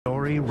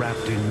story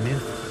wrapped in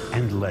myth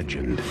and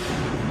legend.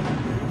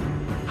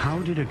 How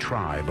did a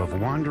tribe of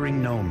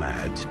wandering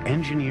nomads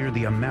engineer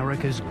the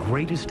America's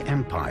greatest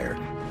empire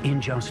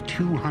in just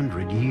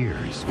 200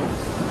 years?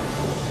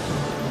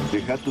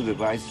 They had to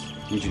devise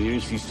engineering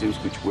systems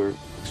which were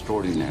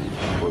extraordinary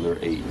for their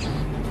age.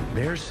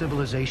 Their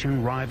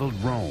civilization rivaled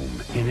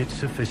Rome in its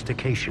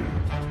sophistication.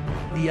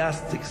 The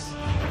Aztecs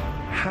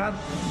had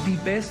the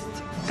best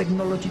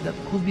technology that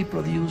could be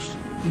produced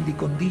in the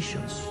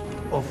conditions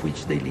of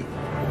which they lived.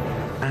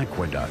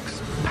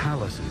 Aqueducts,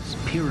 palaces,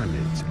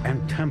 pyramids,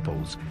 and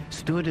temples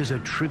stood as a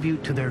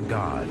tribute to their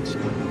gods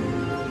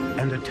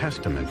and a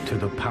testament to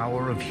the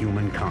power of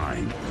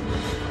humankind.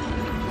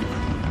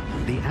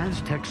 The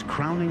Aztecs'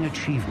 crowning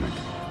achievement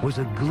was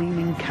a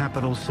gleaming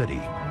capital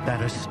city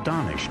that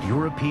astonished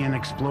European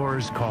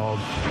explorers called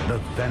the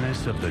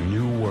Venice of the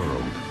New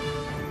World.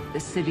 The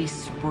city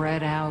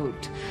spread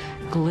out,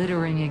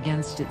 glittering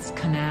against its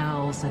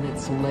canals and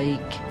its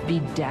lake,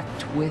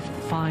 bedecked with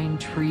fine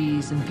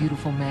trees and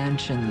beautiful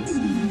mansions.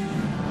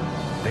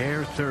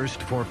 Their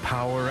thirst for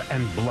power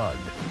and blood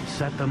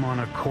set them on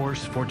a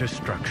course for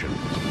destruction.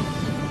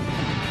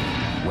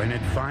 When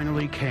it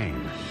finally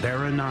came,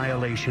 their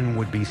annihilation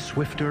would be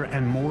swifter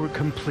and more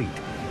complete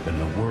than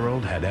the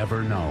world had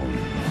ever known.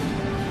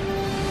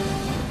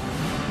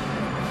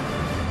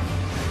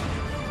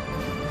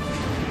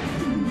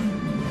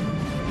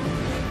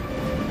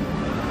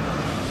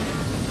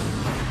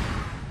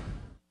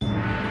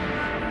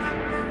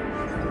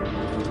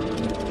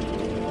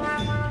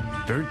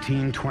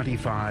 In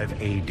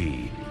 1325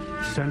 AD,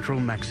 central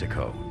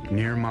Mexico,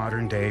 near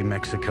modern-day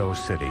Mexico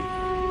City.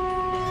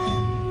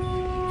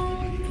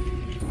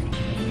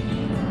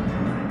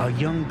 A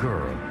young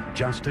girl,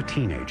 just a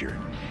teenager,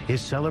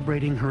 is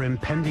celebrating her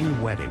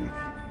impending wedding.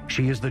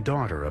 She is the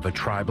daughter of a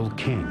tribal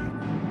king,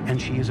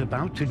 and she is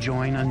about to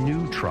join a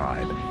new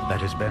tribe that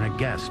has been a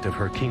guest of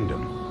her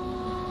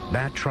kingdom.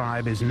 That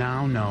tribe is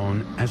now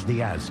known as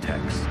the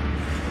Aztecs.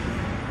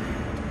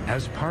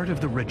 As part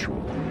of the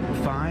ritual,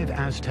 5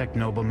 Aztec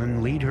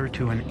noblemen lead her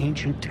to an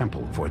ancient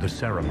temple for the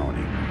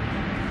ceremony.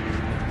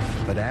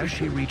 But as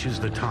she reaches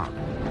the top,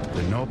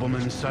 the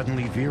noblemen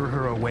suddenly veer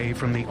her away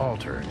from the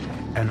altar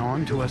and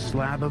onto a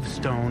slab of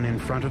stone in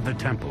front of the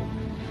temple,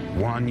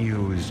 one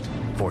used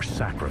for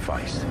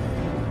sacrifice.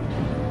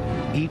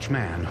 Each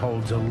man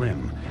holds a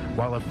limb,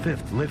 while a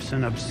 5th lifts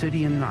an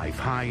obsidian knife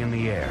high in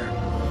the air.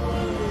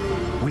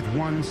 With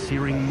one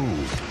searing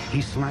move,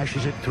 he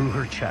slashes it through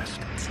her chest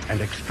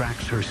and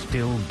extracts her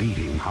still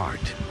beating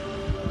heart.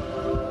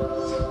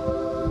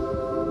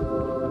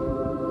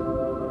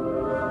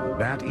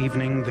 That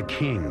evening, the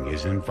king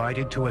is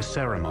invited to a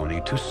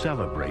ceremony to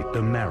celebrate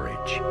the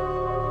marriage.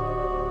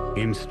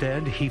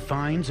 Instead, he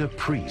finds a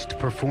priest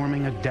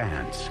performing a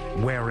dance,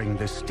 wearing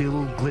the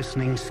still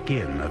glistening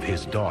skin of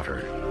his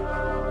daughter.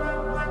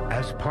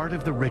 As part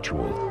of the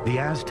ritual, the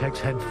Aztecs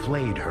had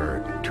flayed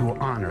her to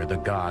honor the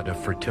god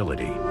of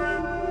fertility.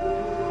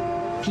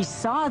 He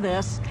saw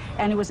this,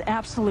 and he was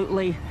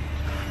absolutely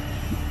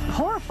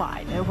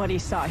horrified at what he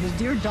saw, his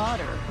dear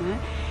daughter.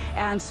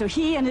 And so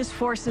he and his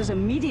forces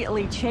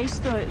immediately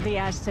chased the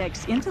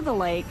Aztecs into the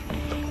lake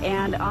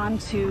and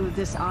onto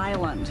this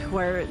island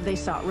where they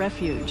sought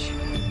refuge.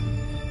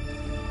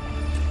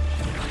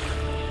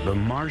 The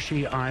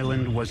marshy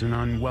island was an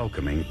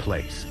unwelcoming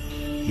place.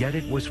 Yet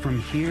it was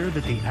from here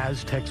that the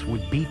Aztecs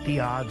would beat the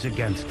odds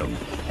against them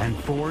and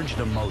forge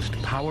the most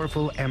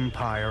powerful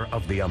empire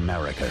of the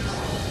Americas.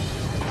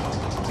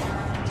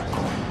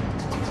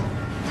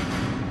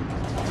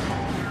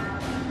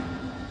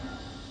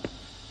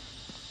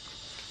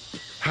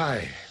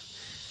 Hi,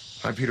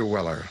 I'm Peter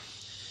Weller.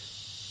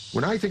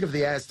 When I think of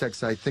the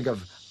Aztecs, I think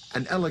of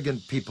an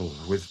elegant people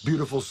with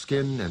beautiful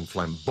skin and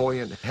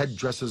flamboyant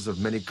headdresses of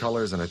many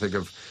colors, and I think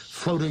of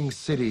floating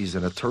cities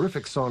and a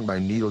terrific song by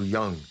Neil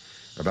Young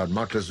about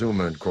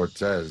Moctezuma and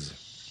Cortez.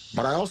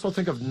 But I also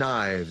think of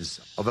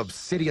knives, of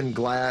obsidian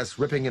glass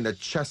ripping into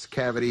chest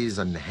cavities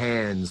and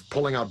hands,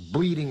 pulling out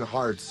bleeding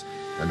hearts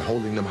and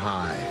holding them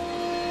high.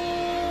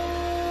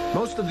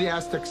 Most of the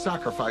Aztec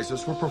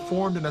sacrifices were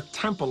performed in a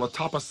temple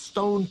atop a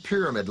stone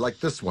pyramid like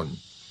this one.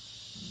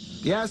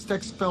 The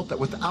Aztecs felt that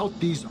without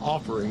these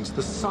offerings,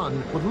 the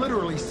sun would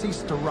literally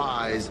cease to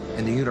rise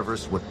and the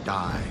universe would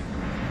die.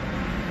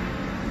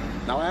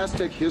 Now,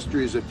 Aztec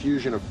history is a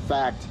fusion of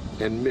fact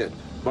and myth.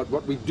 But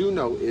what we do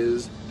know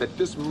is that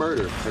this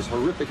murder, as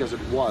horrific as it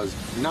was,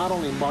 not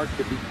only marked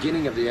the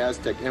beginning of the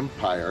Aztec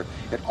Empire,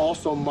 it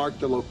also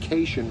marked the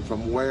location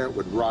from where it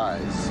would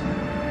rise.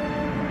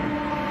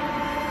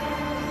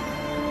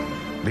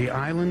 The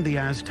island the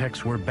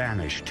Aztecs were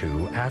banished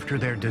to after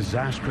their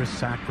disastrous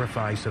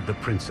sacrifice of the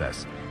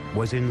princess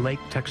was in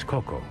Lake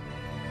Texcoco,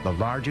 the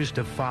largest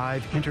of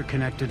 5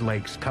 interconnected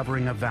lakes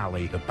covering a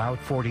valley about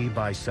 40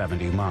 by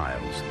 70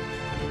 miles.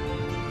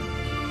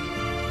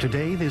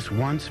 Today, this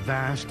once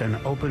vast and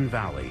open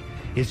valley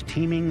is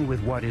teeming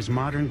with what is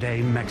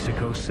modern-day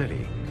Mexico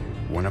City,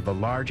 one of the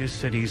largest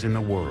cities in the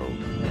world.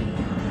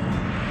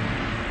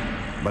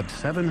 But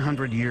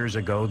 700 years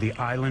ago, the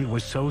island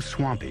was so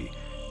swampy,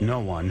 no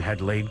one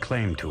had laid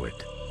claim to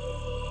it.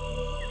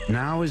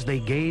 Now, as they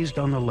gazed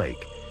on the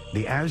lake,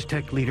 the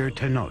Aztec leader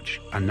Tenoch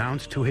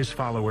announced to his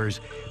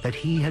followers that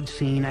he had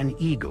seen an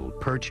eagle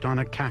perched on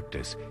a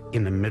cactus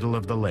in the middle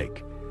of the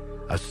lake,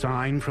 a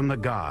sign from the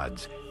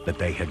gods that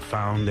they had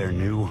found their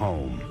new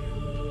home.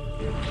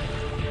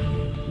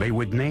 They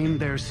would name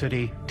their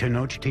city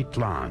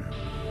Tenochtitlan.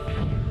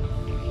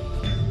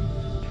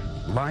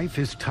 Life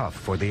is tough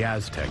for the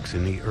Aztecs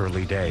in the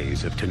early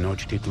days of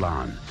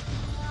Tenochtitlan,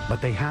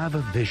 but they have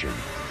a vision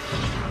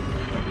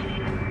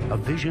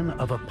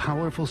of a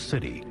powerful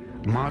city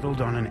modeled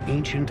on an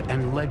ancient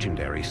and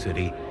legendary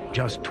city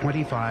just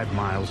 25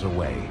 miles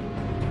away.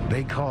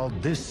 They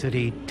called this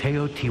city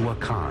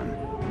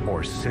Teotihuacan,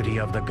 or City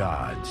of the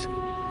Gods.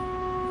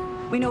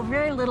 We know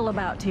very little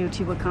about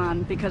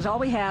Teotihuacan because all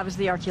we have is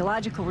the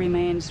archaeological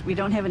remains. We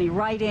don't have any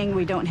writing,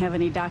 we don't have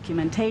any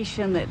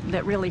documentation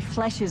that really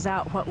fleshes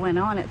out what went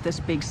on at this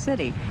big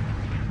city.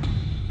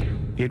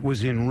 It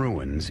was in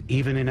ruins,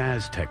 even in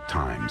Aztec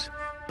times,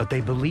 but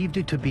they believed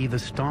it to be the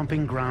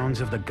stomping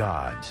grounds of the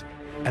gods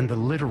and the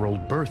literal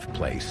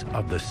birthplace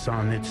of the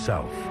sun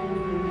itself.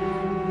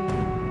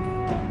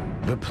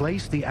 The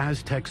place the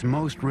Aztecs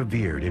most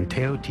revered in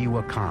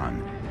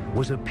Teotihuacan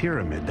was a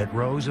pyramid that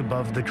rose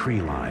above the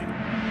tree line.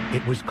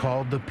 It was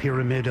called the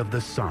Pyramid of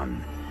the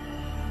Sun.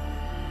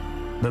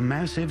 The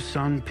massive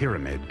Sun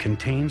Pyramid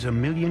contains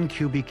 1 million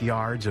cubic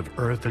yards of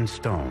earth and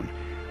stone,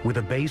 with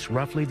a base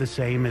roughly the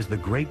same as the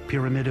Great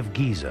Pyramid of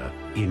Giza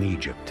in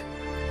Egypt.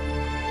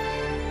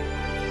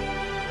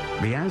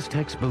 The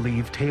Aztecs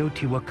believed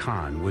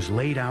Teotihuacan was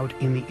laid out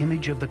in the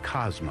image of the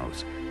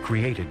cosmos,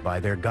 created by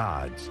their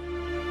gods.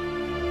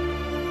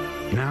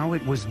 Now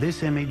it was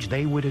this image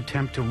they would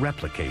attempt to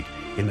replicate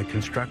in the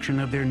construction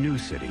of their new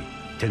city,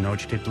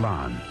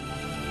 Tenochtitlan.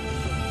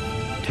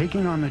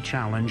 Taking on the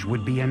challenge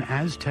would be an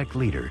Aztec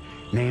leader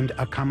named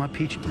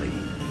Acamapichtli.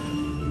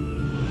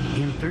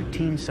 In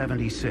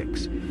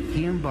 1376,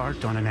 he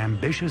embarked on an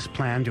ambitious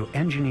plan to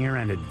engineer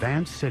an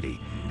advanced city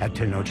at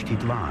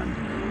Tenochtitlan.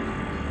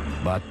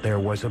 But there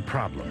was a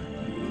problem.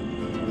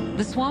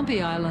 The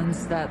swampy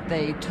islands that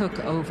they took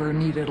over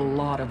needed a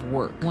lot of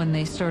work. When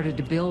they started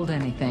to build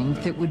anything,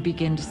 it would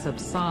begin to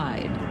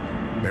subside.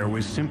 There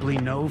was simply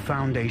no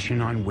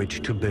foundation on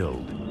which to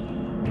build.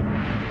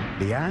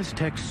 The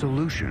Aztec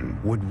solution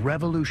would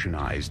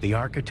revolutionize the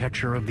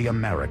architecture of the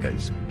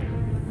Americas.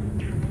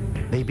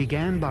 They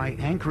began by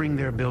anchoring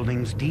their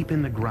buildings deep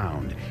in the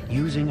ground,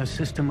 using a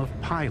system of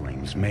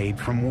pilings made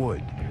from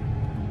wood.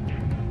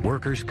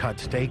 Workers cut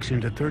stakes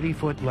into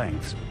 30-foot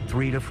lengths,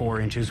 3 to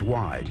 4 inches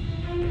wide.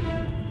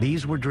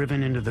 These were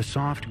driven into the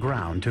soft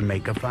ground to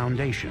make a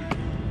foundation.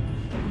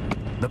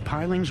 The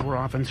pilings were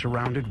often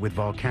surrounded with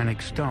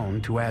volcanic stone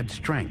to add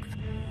strength.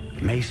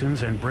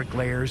 Masons and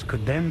bricklayers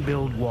could then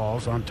build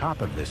walls on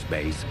top of this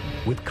base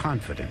with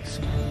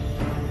confidence.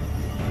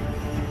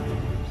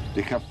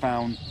 They have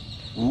found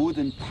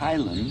wooden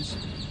pylons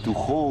to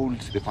hold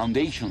the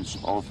foundations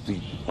of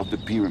the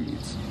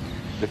pyramids.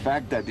 The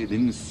fact that it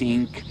didn't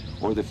sink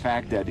or the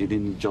fact that it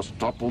didn't just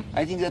topple,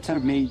 I think that's a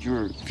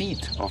major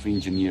feat of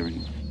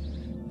engineering.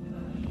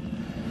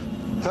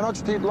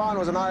 Tenochtitlan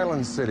was an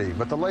island city,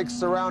 but the lakes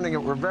surrounding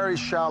it were very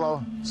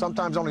shallow,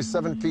 sometimes only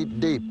 7 feet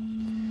deep.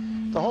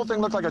 The whole thing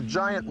looked like a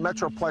giant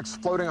metroplex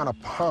floating on a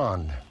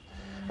pond.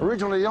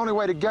 Originally, the only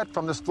way to get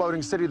from this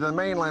floating city to the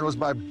mainland was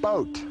by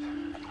boat.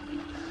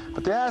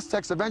 But the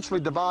Aztecs eventually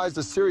devised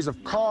a series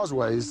of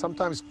causeways,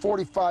 sometimes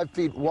 45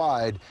 feet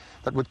wide,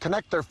 that would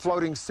connect their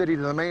floating city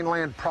to the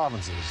mainland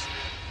provinces.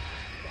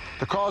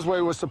 The causeway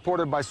was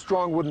supported by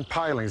strong wooden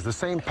pilings, the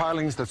same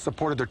pilings that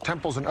supported their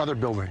temples and other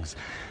buildings.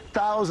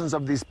 Thousands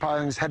of these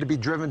pilings had to be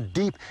driven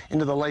deep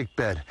into the lake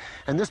bed,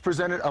 and this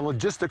presented a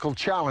logistical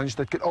challenge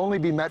that could only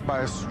be met by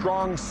a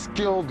strong,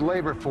 skilled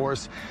labor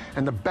force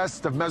and the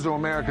best of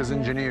Mesoamerica's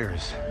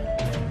engineers.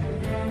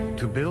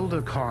 To build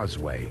a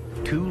causeway,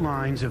 2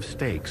 lines of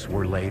stakes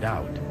were laid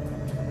out.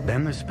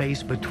 Then the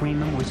space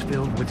between them was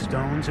filled with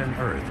stones and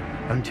earth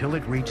until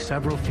it reached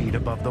several feet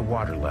above the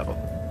water level.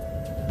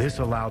 This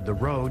allowed the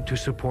road to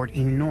support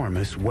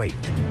enormous weight.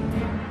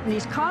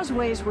 These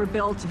causeways were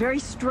built very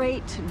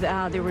straight,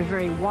 they were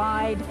very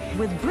wide,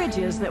 with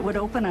bridges that would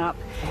open up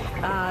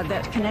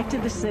that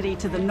connected the city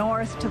to the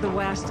north, to the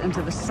west, and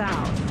to the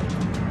south.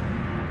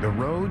 The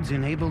roads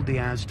enabled the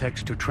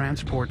Aztecs to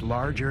transport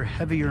larger,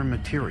 heavier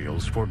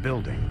materials for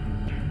building.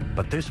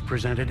 But this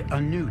presented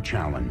a new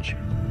challenge.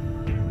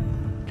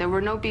 There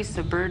were no beasts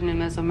of burden in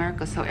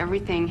Mesoamerica, so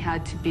everything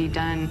had to be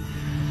done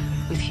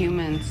with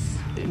humans.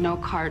 No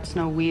carts,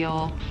 no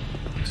wheel.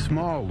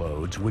 Small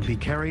loads would be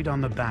carried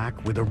on the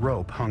back with a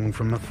rope hung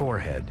from the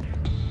forehead.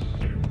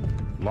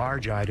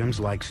 Large items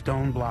like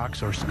stone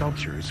blocks or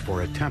sculptures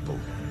for a temple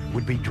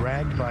would be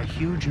dragged by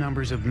huge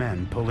numbers of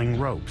men pulling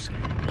ropes,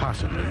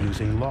 possibly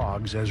using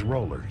logs as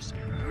rollers.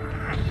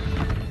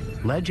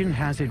 Legend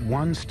has it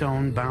one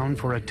stone bound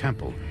for a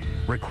temple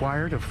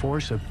required a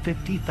force of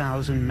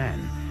 50,000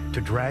 men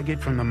to drag it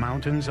from the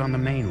mountains on the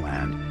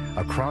mainland,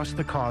 across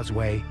the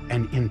causeway,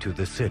 and into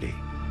the city.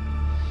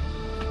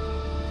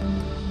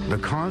 The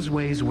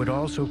causeways would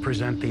also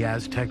present the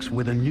Aztecs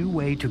with a new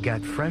way to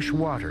get fresh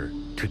water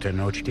to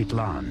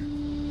Tenochtitlan.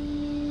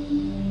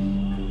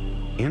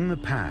 In the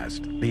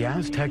past, the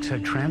Aztecs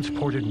had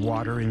transported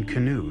water in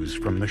canoes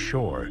from the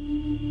shore.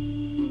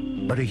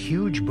 But a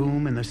huge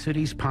boom in the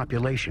city's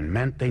population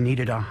meant they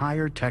needed a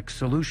higher-tech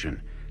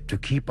solution to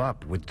keep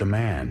up with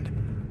demand.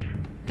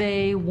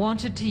 They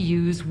wanted to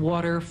use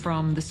water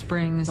from the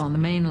springs on the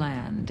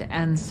mainland,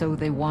 and so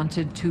they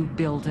wanted to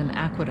build an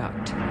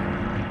aqueduct.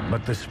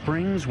 But the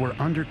springs were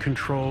under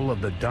control of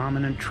the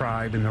dominant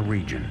tribe in the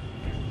region,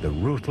 the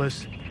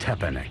ruthless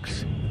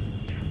Tepanecs.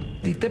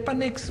 The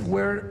Tepanecs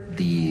were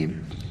the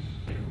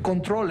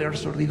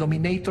controllers or the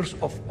dominators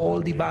of all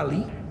the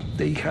valley.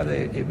 They had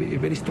a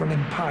very strong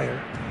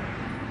empire.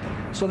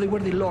 So they were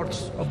the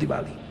lords of the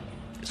valley.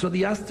 So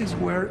the Aztecs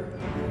were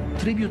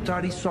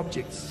tributary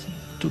subjects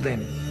to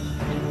them.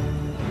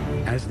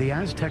 As the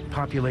Aztec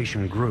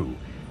population grew,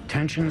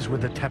 tensions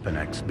with the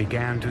Tepanecs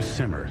began to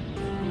simmer.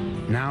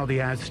 Now the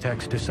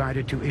Aztecs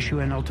decided to issue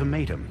an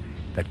ultimatum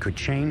that could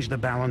change the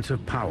balance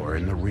of power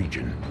in the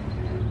region.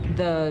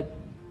 The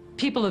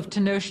people of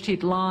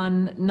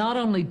Tenochtitlan not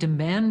only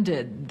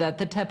demanded that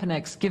the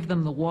Tepanecs give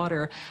them the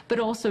water, but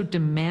also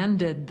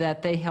demanded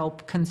that they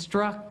help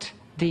construct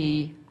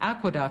the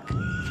aqueduct.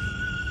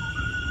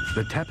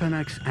 The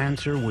Tepanecs'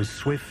 answer was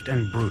swift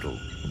and brutal.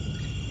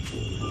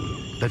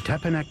 The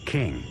Tepanec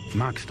king,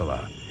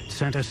 Maxtla,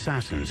 sent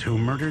assassins who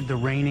murdered the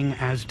reigning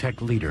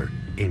Aztec leader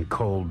in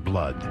cold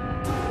blood.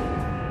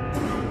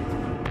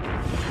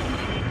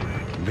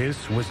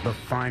 This was the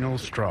final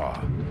straw.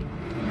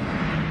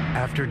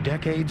 After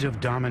decades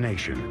of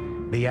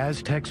domination, the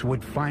Aztecs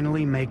would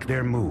finally make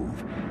their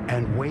move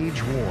and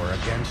wage war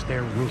against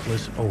their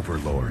ruthless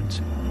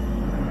overlords.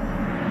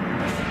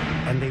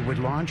 And they would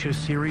launch a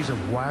series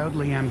of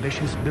wildly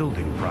ambitious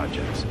building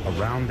projects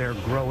around their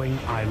growing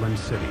island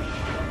city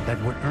that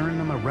would earn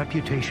them a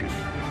reputation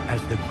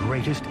as the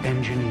greatest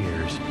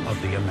engineers of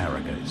the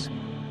Americas.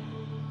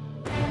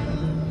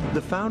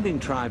 The founding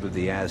tribe of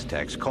the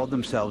Aztecs called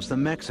themselves the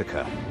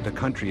Mexica. The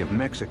country of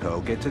Mexico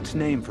gets its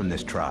name from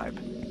this tribe.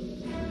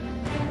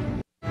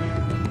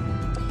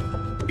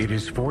 It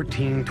is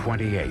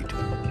 1428,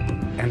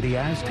 and the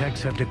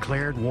Aztecs have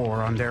declared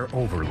war on their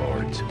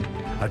overlords,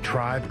 a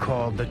tribe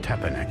called the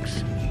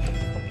Tepanecs.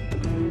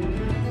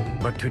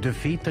 But to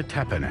defeat the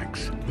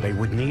Tepanecs, they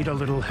would need a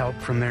little help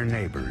from their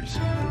neighbors.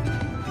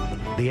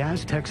 The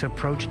Aztecs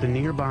approached the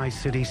nearby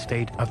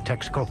city-state of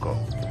Texcoco.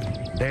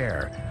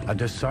 There, a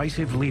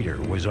decisive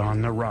leader was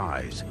on the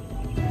rise.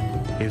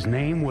 His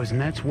name was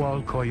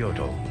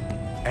Nezahualcoyotl,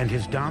 and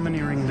his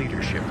domineering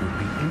leadership would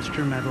be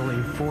instrumental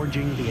in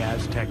forging the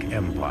Aztec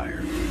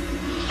Empire.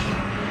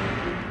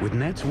 With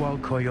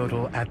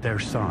Nezahualcoyotl at their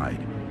side,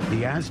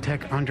 the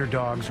Aztec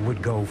underdogs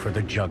would go for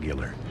the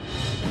jugular.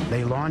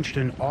 They launched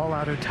an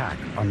all-out attack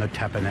on the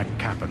Tepanec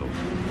capital.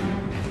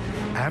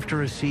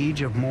 After a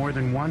siege of more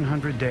than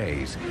 100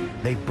 days,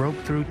 they broke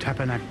through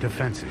Tepanec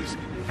defenses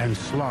and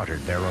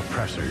slaughtered their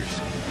oppressors.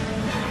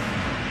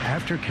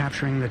 After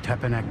capturing the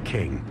Tepanec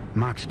king,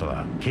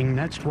 Maxtla, King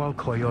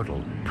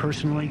Nezahualcoyotl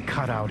personally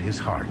cut out his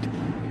heart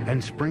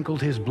and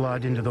sprinkled his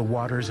blood into the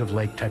waters of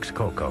Lake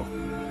Texcoco.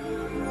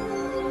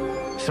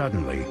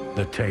 Suddenly,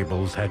 the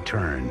tables had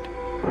turned.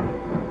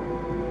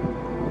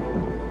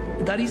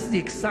 That is the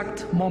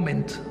exact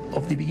moment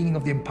of the beginning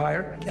of the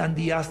empire, and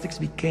the Aztecs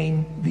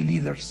became the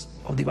leaders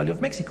of the Valley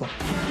of Mexico.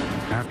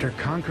 After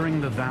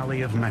conquering the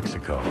Valley of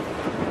Mexico,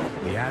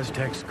 the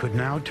Aztecs could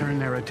now turn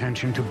their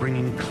attention to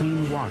bringing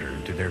clean water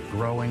to their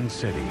growing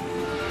city.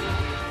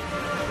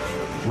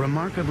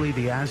 Remarkably,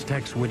 the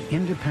Aztecs would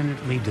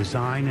independently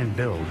design and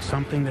build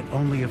something that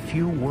only a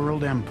few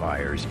world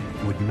empires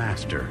would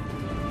master: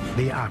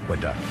 the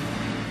aqueduct.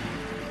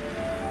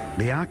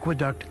 The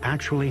aqueduct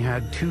actually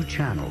had two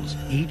channels,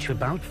 each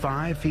about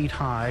 5 feet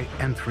high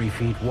and 3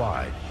 feet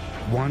wide.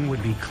 One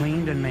would be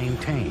cleaned and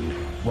maintained,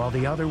 while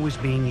the other was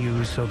being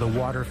used so the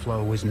water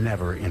flow was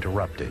never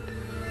interrupted.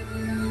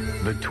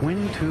 The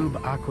twin-tube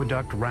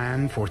aqueduct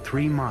ran for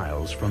 3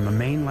 miles from the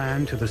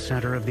mainland to the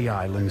center of the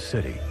island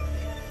city.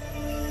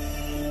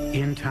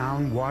 In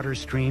town, water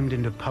streamed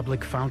into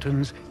public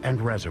fountains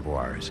and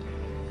reservoirs,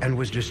 and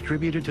was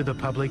distributed to the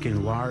public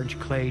in large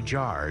clay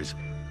jars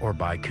or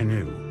by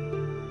canoe.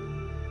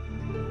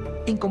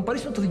 In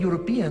comparison to the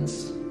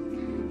Europeans,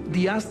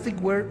 the Aztec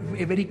were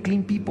a very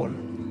clean people.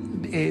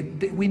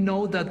 We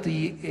know that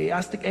the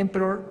Aztec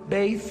emperor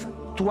bathed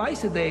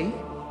twice a day.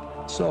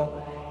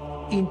 So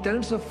in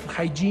terms of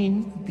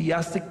hygiene, the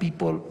Aztec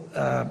people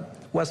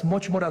was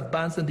much more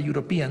advanced than the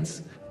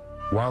Europeans.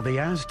 While the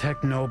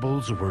Aztec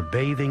nobles were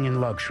bathing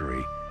in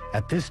luxury,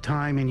 at this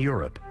time in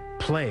Europe,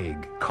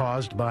 plague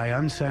caused by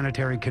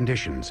unsanitary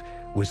conditions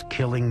was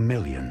killing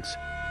millions.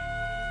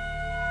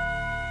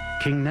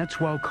 King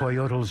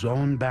Nezahualcoyotl's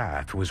own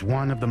bath was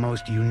one of the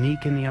most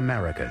unique in the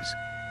Americas.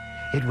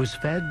 It was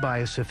fed by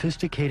a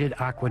sophisticated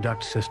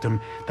aqueduct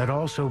system that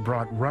also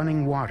brought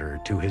running water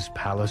to his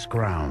palace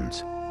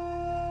grounds.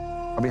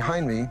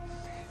 Behind me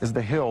is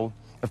the hill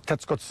of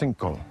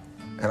Texcoco,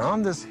 And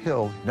on this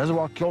hill,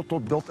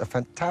 Nezahualcóyotl built a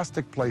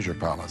fantastic pleasure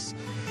palace.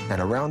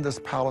 And around this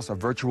palace, a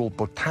virtual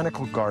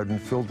botanical garden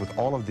filled with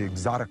all of the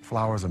exotic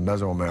flowers of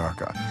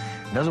Mesoamerica.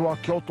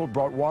 Nezahualcóyotl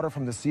brought water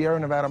from the Sierra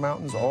Nevada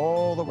mountains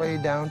all the way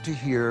down to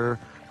here,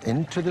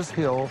 into this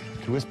hill,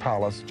 to his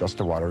palace, just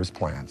to water his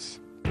plants.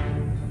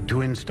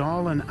 To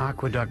install an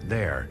aqueduct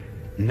there,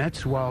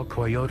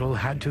 Nezahualcóyotl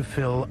had to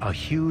fill a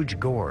huge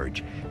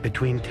gorge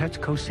between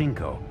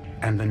Texcocinco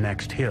and the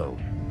next hill.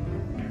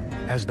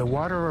 As the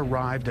water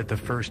arrived at the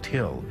first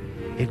hill,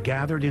 it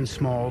gathered in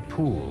small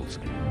pools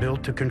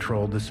built to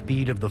control the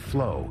speed of the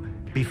flow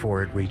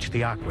before it reached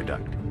the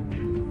aqueduct.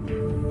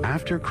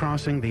 After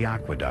crossing the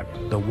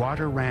aqueduct, the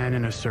water ran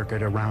in a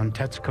circuit around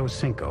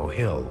Texcocinco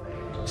Hill,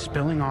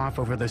 spilling off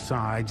over the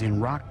sides in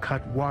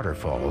rock-cut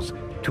waterfalls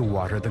to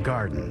water the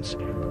gardens.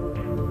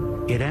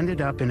 It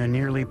ended up in a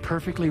nearly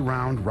perfectly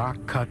round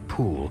rock-cut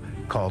pool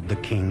called the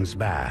King's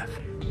Bath.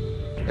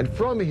 And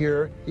from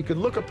here, he could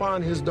look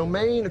upon his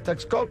domain at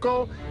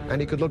Texcoco, and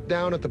he could look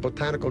down at the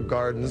botanical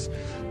gardens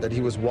that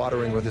he was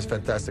watering with his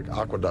fantastic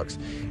aqueducts.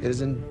 It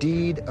is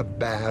indeed a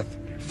bath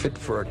fit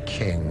for a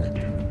king.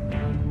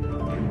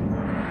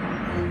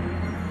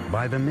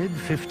 By the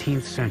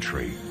mid-15th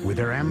century, with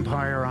their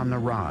empire on the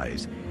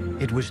rise,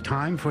 it was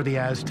time for the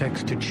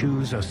Aztecs to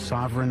choose a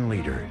sovereign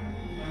leader.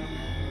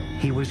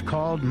 He was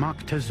called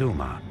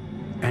Moctezuma,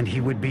 and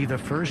he would be the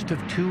first of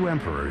two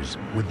emperors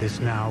with this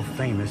now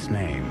famous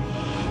name.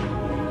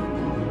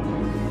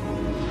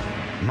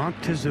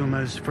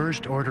 Moctezuma's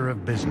first order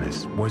of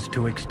business was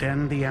to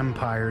extend the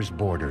empire's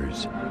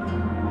borders.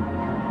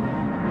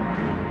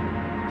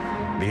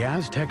 The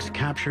Aztecs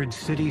captured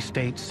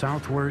city-states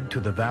southward to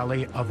the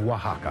valley of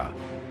Oaxaca,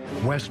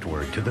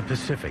 westward to the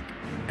Pacific,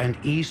 and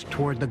east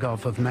toward the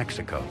Gulf of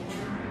Mexico.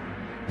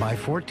 By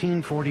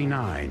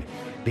 1449,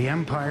 the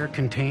empire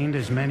contained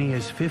as many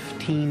as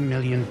 15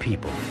 million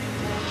people.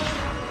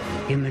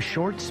 In the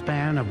short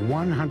span of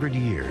 100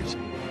 years,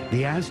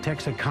 the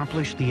Aztecs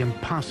accomplished the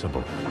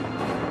impossible.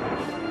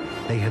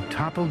 They had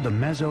toppled the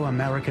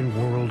Mesoamerican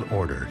world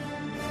order.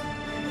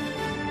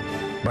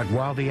 But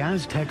while the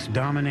Aztecs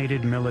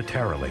dominated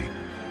militarily,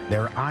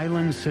 their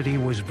island city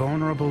was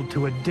vulnerable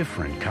to a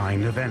different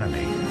kind of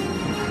enemy.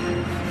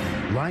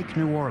 Like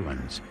New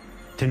Orleans,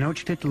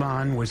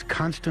 Tenochtitlan was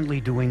constantly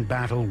doing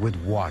battle with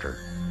water.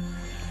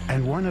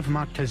 And one of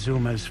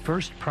Moctezuma's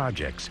first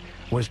projects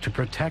was to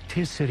protect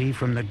his city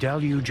from the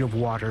deluge of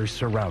water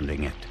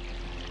surrounding it.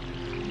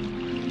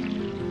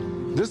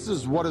 This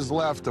is what is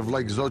left of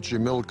Lake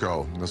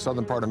Xochimilco, in the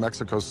southern part of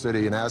Mexico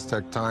City, in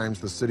Aztec times,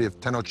 the city of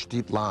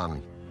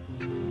Tenochtitlan.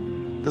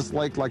 This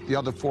lake, like the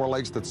other four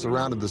lakes that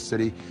surrounded the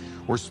city,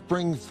 were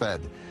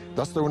spring-fed.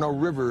 Thus, there were no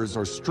rivers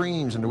or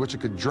streams into which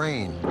it could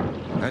drain.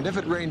 And if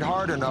it rained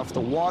hard enough,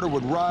 the water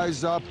would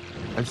rise up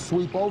and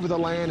sweep over the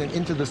land and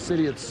into the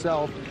city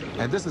itself.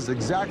 And this is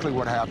exactly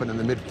what happened in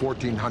the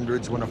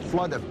mid-1400s when a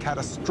flood of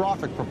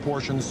catastrophic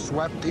proportions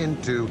swept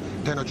into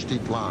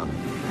Tenochtitlan.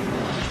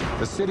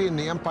 The city and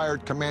the empire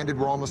it commanded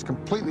were almost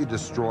completely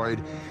destroyed,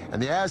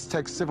 and the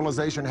Aztec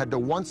civilization had to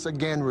once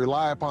again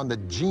rely upon the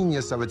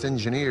genius of its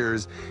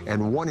engineers,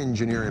 and one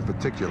engineer in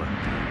particular.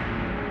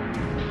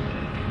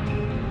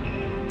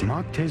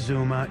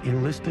 Moctezuma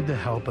enlisted the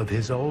help of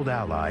his old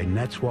ally,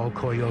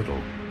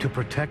 Nezahualcóyotl, to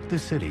protect the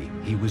city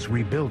he was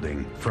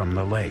rebuilding from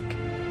the lake.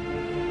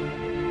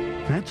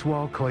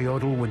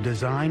 Nezahualcóyotl would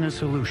design a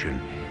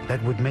solution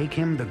that would make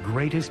him the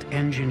greatest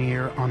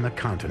engineer on the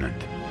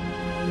continent.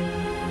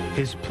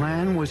 His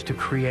plan was to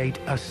create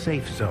a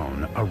safe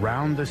zone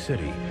around the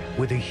city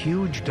with a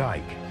huge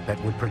dike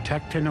that would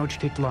protect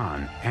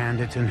Tenochtitlan and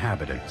its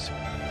inhabitants.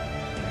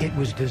 It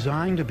was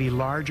designed to be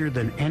larger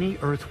than any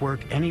earthwork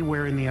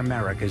anywhere in the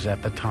Americas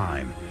at the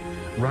time,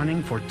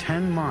 running for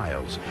 10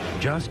 miles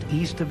just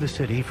east of the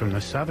city from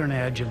the southern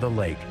edge of the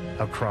lake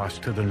across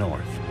to the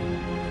north.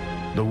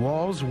 The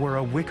walls were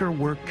a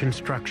wickerwork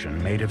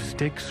construction made of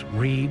sticks,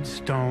 reeds,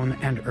 stone,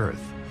 and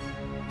earth.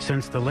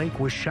 Since the lake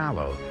was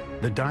shallow,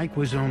 the dike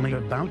was only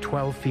about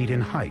 12 feet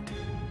in height,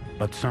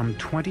 but some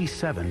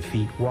 27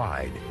 feet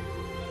wide.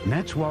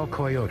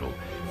 Nezahualcóyotl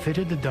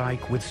fitted the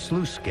dike with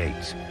sluice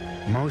gates,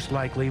 most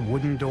likely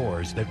wooden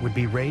doors that would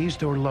be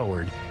raised or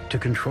lowered to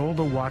control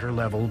the water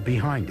level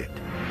behind it.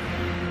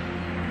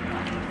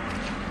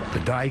 The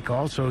dike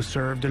also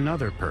served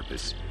another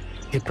purpose.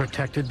 It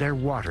protected their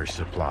water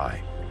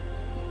supply.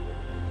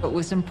 It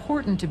was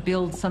important to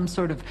build some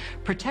sort of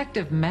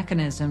protective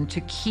mechanism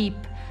to keep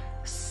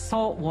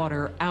salt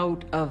water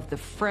out of the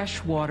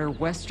freshwater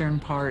western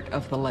part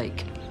of the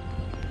lake.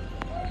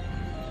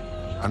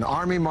 An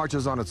army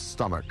marches on its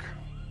stomach,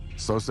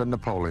 so said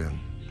Napoleon.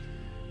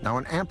 Now,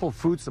 an ample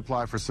food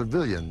supply for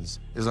civilians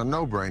is a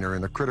no-brainer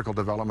in the critical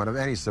development of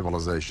any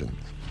civilization.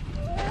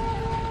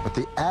 But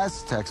the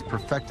Aztecs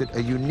perfected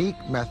a unique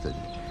method,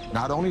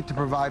 not only to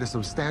provide a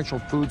substantial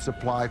food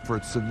supply for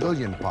its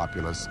civilian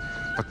populace,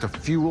 but to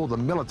fuel the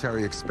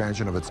military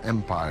expansion of its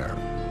empire.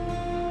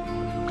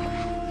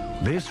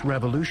 This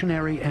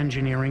revolutionary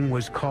engineering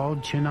was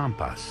called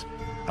chinampas,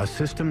 a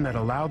system that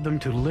allowed them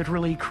to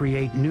literally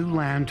create new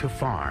land to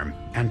farm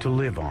and to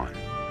live on.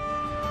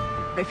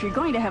 If you're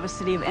going to have a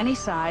city of any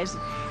size,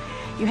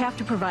 you have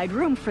to provide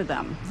room for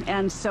them.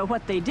 And so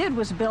what they did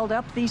was build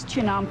up these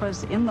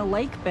chinampas in the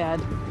lake bed.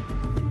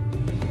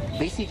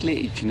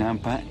 Basically, a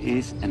chinampa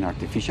is an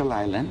artificial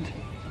island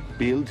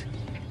built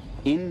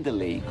in the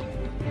lake.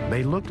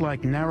 They look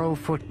like narrow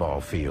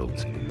football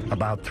fields,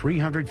 about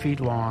 300 feet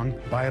long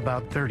by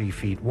about 30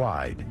 feet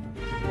wide.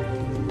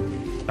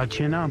 A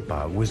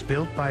chinampa was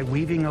built by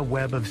weaving a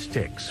web of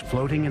sticks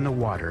floating in the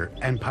water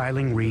and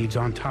piling reeds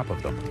on top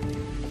of them.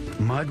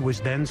 Mud was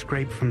then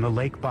scraped from the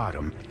lake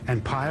bottom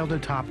and piled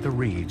atop the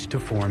reeds to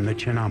form the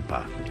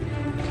chinampa.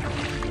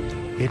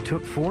 It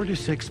took 4 to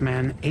 6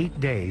 men 8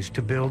 days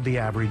to build the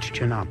average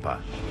chinampa.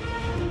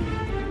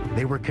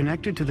 They were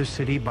connected to the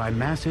city by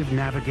massive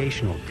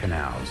navigational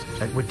canals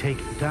that would take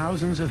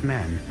thousands of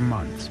men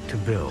months to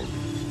build.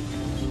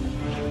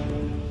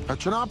 A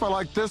chinampa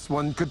like this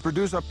one could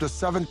produce up to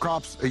 7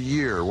 crops a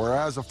year,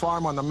 whereas a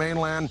farm on the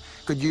mainland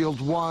could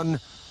yield 1,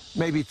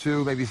 maybe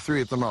 2, maybe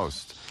 3 at the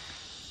most.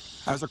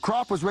 As a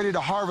crop was ready to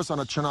harvest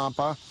on a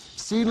chinampa,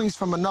 seedlings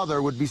from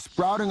another would be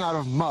sprouting out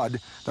of mud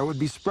that would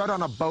be spread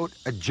on a boat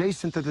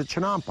adjacent to the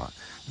chinampa.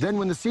 Then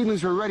when the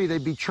seedlings were ready,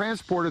 they'd be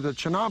transported to the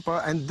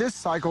chinampa, and this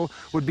cycle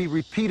would be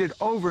repeated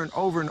over and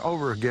over and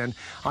over again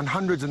on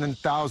hundreds and then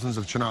thousands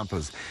of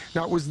chinampas.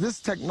 Now, it was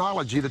this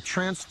technology that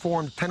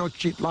transformed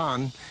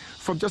Tenochtitlan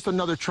from just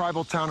another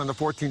tribal town in the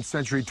 14th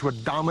century to a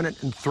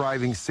dominant and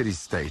thriving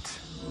city-state.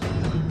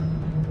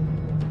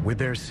 With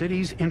their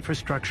city's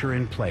infrastructure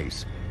in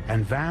place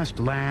and vast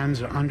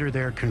lands under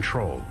their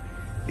control,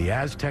 the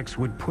Aztecs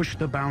would push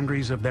the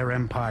boundaries of their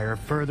empire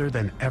further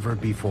than ever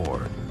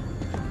before.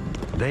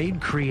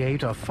 They'd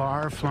create a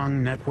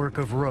far-flung network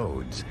of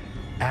roads,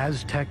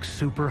 Aztec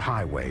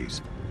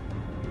superhighways.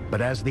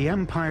 But as the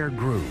empire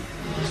grew,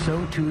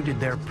 so too did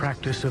their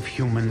practice of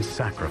human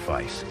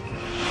sacrifice.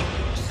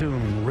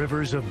 Soon,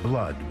 rivers of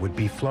blood would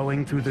be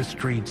flowing through the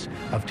streets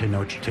of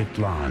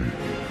Tenochtitlan.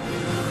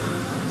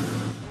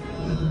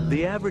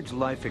 The average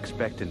life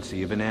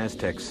expectancy of an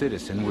Aztec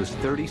citizen was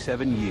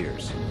 37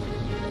 years.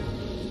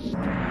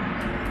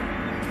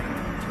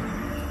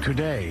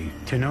 Today,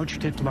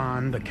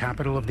 Tenochtitlan, the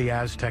capital of the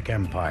Aztec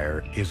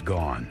Empire, is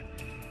gone,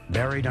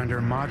 buried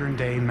under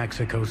modern-day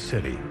Mexico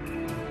City.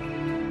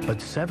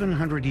 But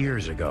 700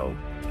 years ago,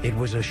 it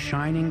was a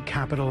shining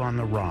capital on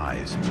the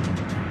rise,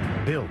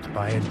 built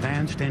by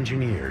advanced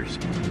engineers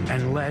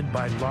and led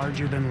by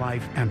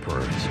larger-than-life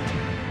emperors.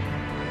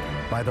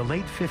 By the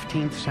late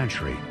 15th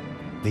century,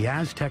 the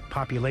Aztec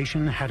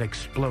population had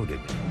exploded.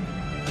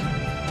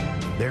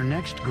 Their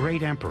next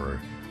great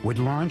emperor would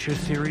launch a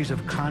series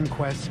of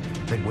conquests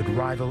that would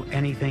rival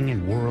anything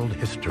in world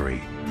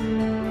history.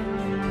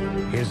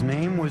 His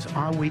name was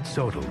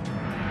Ahuitzotl,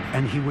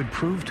 and he would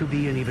prove to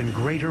be an even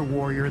greater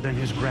warrior than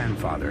his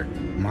grandfather,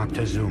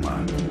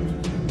 Moctezuma.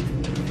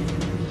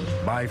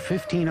 By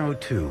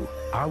 1502,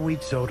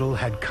 Ahuitzotl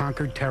had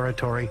conquered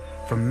territory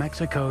from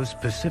Mexico's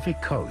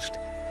Pacific coast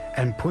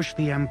and pushed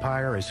the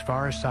empire as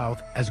far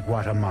south as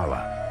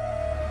Guatemala.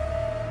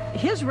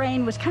 His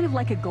reign was kind of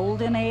like a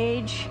golden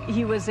age.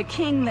 He was a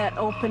king that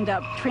opened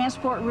up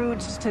transport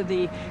routes to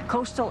the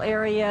coastal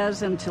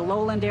areas and to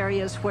lowland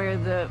areas where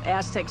the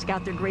Aztecs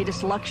got their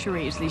greatest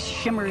luxuries, these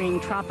shimmering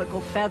tropical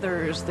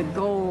feathers, the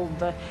gold,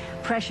 the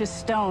precious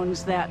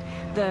stones that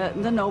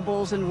the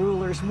nobles and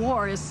rulers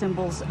wore as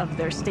symbols of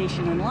their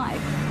station in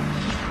life.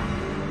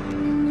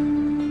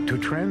 To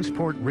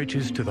transport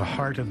riches to the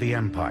heart of the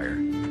empire,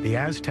 the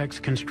Aztecs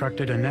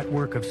constructed a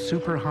network of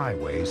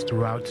superhighways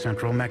throughout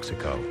central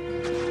Mexico.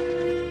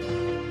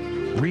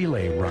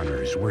 Relay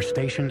runners were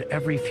stationed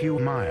every few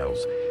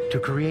miles to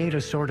create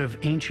a sort of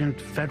ancient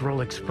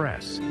Federal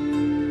Express.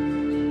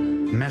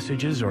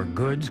 Messages or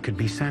goods could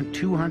be sent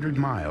 200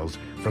 miles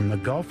from the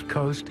Gulf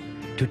Coast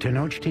to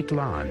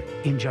Tenochtitlan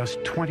in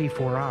just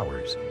 24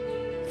 hours,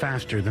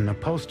 faster than the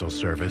postal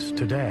service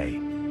today.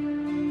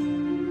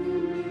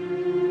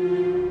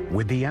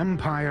 With the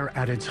empire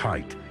at its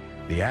height,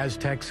 the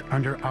Aztecs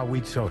under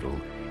Ahuitzotl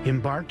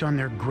embarked on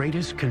their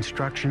greatest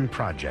construction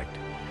project,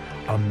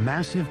 a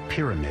massive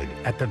pyramid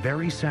at the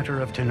very center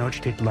of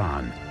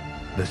Tenochtitlan,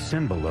 the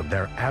symbol of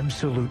their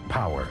absolute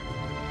power.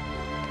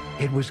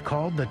 It was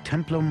called the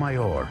Templo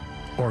Mayor,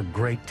 or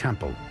Great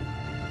Temple.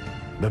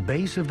 The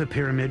base of the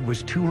pyramid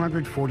was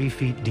 240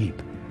 feet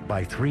deep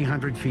by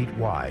 300 feet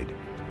wide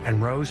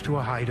and rose to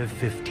a height of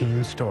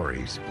 15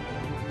 stories.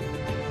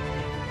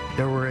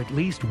 There were at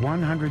least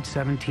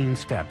 117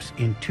 steps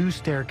in 2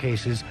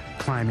 staircases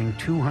climbing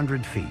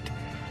 200 feet,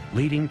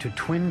 leading to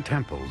twin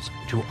temples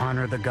to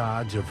honor the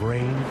gods of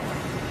rain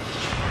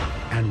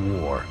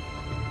and war.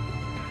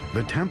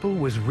 The temple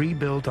was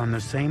rebuilt on the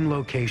same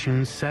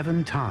location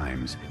 7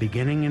 times,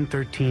 beginning in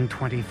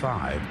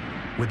 1325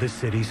 with the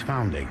city's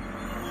founding.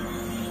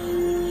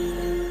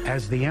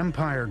 As the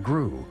empire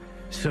grew,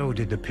 so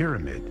did the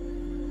pyramid.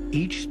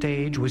 Each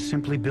stage was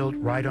simply built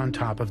right on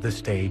top of the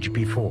stage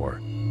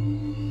before.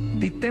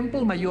 The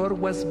Templo Mayor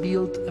was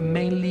built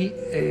mainly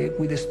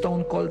with a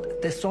stone called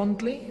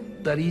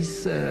tezontle, that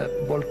is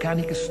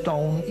volcanic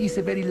stone. It's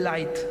a very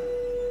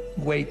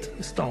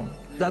lightweight stone.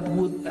 That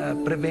would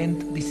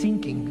prevent the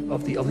sinking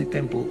of the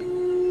temple.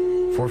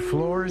 For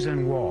floors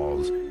and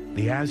walls,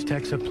 the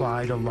Aztecs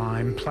applied a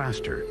lime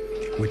plaster,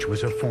 which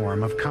was a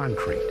form of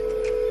concrete.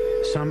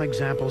 Some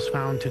examples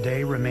found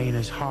today remain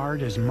as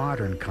hard as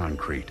modern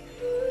concrete,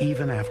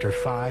 even after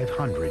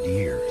 500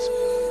 years.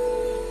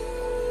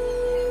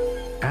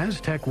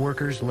 Aztec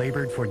workers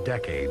labored for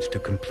decades to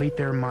complete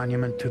their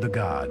monument to the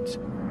gods.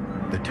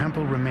 The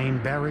temple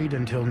remained buried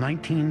until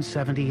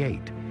 1978,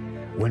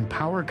 when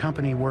power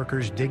company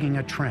workers digging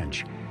a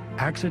trench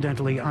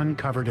accidentally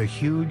uncovered a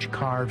huge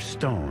carved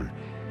stone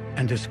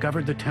and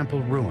discovered the temple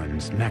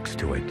ruins next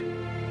to it.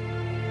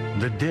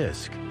 The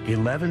disc,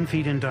 11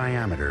 feet in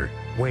diameter,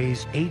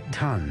 weighs 8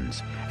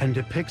 tons and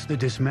depicts the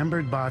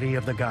dismembered body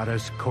of the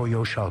goddess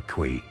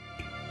Coyolxauhqui.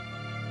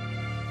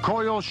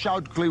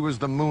 Coyolxauhqui was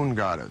the moon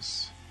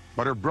goddess,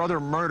 but her brother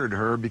murdered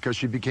her because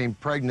she became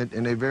pregnant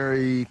in a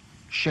very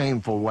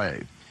shameful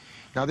way.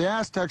 Now, the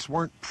Aztecs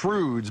weren't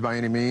prudes by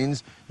any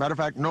means. Matter of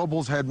fact,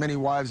 nobles had many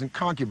wives and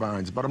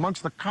concubines, but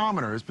amongst the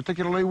commoners,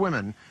 particularly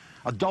women,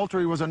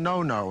 adultery was a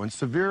no-no and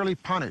severely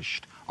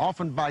punished,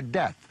 often by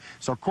death.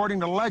 So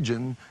according to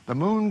legend, the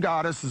moon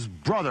goddess's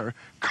brother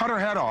cut her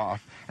head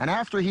off, and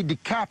after he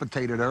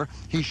decapitated her,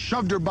 he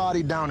shoved her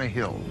body down a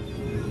hill.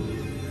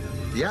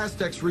 The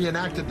Aztecs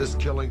reenacted this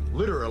killing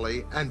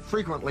literally and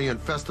frequently in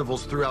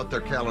festivals throughout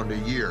their calendar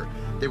year.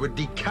 They would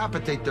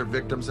decapitate their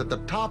victims at the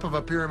top of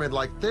a pyramid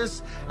like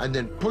this and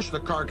then push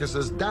the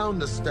carcasses down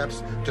the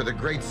steps to the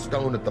great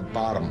stone at the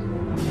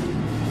bottom.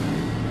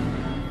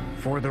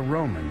 For the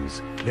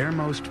Romans, their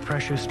most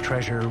precious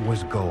treasure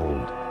was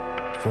gold.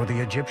 For the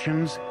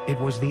Egyptians, it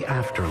was the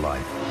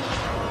afterlife.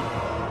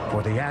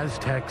 For the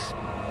Aztecs,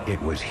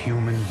 it was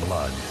human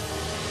blood.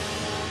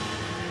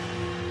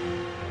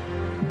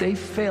 They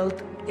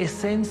felt a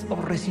sense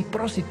of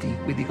reciprocity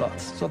with the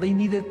gods. So they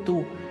needed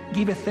to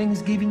give a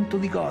thanksgiving to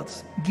the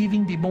gods,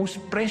 giving the most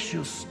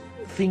precious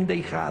thing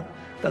they had,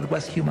 that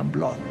was human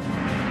blood.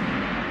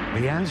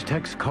 The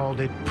Aztecs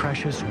called it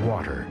precious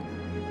water,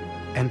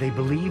 and they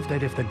believed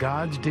that if the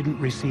gods didn't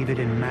receive it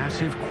in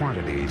massive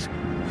quantities,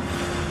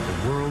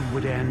 the world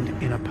would end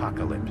in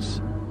apocalypse.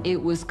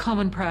 It was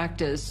common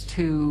practice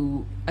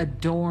to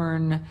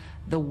adorn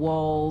the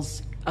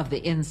walls of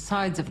the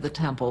insides of the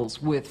temples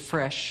with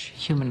fresh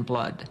human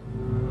blood.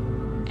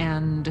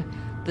 And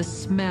the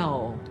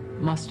smell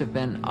must have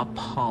been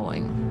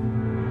appalling.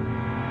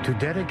 To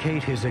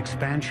dedicate his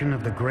expansion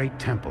of the Great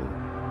Temple,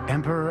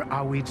 Emperor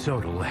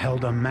Ahuitzotl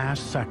held a mass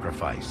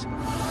sacrifice.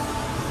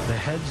 The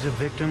heads of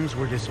victims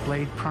were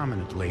displayed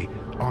prominently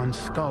on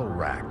skull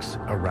racks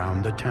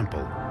around the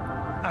temple.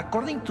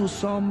 According to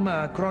some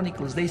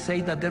chronicles, they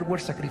say that there were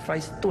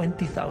sacrificed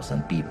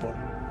 20,000 people.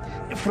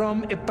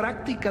 From a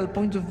practical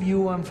point of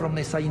view and from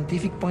a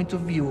scientific point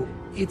of view,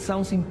 it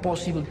sounds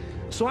impossible.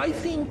 So I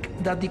think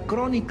that the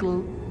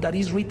chronicle that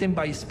is written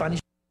by Spanish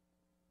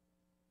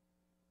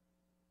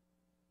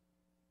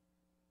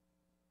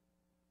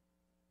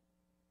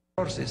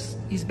sources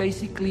is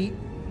basically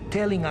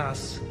telling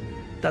us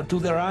that to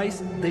their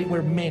eyes they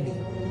were many.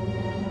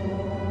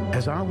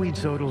 As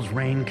Ahuitzotl's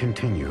reign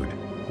continued,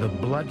 the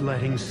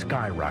bloodletting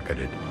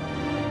skyrocketed.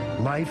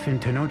 Life in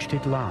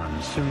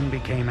Tenochtitlan soon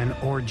became an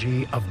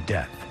orgy of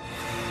death.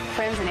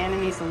 Friends and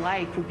enemies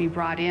alike would be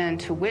brought in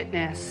to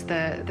witness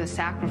the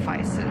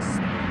sacrifices.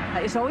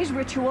 It's always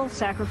ritual.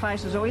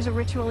 Sacrifice is always a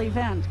ritual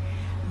event,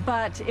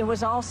 but it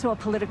was also a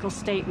political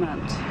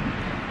statement,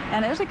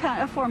 and it was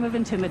a form of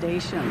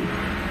intimidation.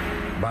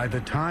 By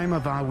the time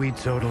of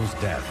Ahuitzotl's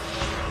death,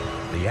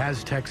 the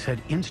Aztecs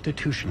had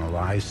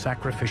institutionalized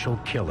sacrificial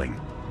killing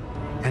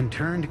and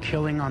turned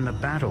killing on the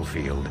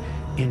battlefield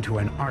into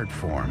an art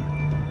form.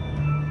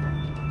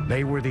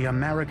 They were the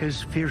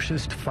America's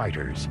fiercest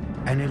fighters,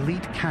 an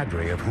elite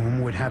cadre of whom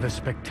would have a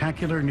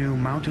spectacular new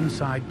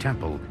mountainside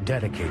temple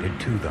dedicated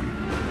to them.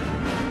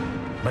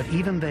 But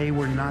even they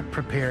were not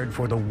prepared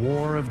for the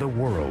war of the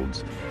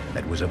worlds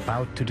that was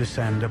about to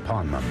descend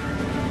upon them.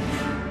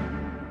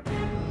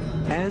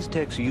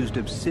 Aztecs used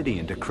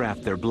obsidian to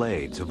craft their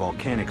blades, a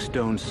volcanic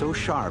stone so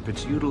sharp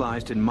it's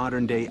utilized in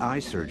modern-day eye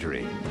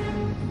surgery.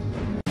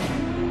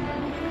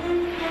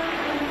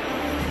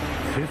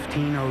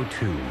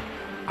 1502.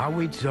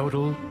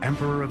 Ahuitzotl,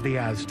 Emperor of the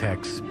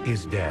Aztecs,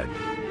 is dead.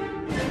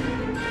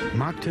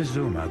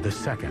 Moctezuma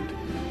II,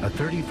 a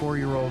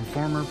 34-year-old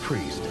former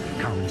priest,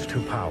 comes to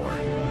power.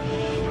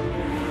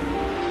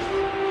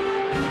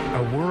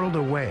 A world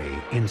away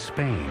in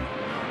Spain,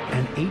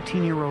 an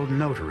 18-year-old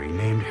notary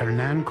named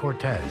Hernan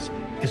Cortez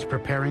is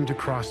preparing to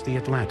cross the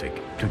Atlantic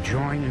to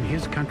join in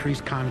his country's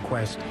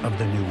conquest of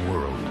the New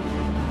World.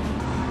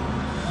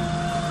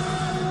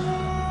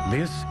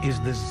 This is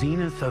the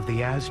zenith of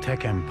the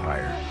Aztec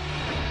Empire.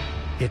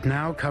 It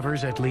now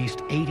covers at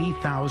least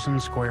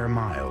 80,000 square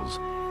miles,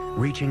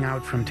 reaching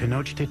out from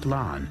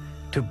Tenochtitlan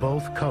to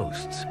both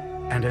coasts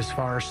and as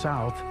far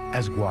south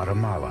as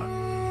Guatemala.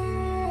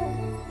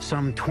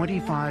 Some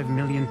 25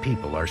 million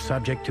people are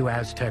subject to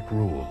Aztec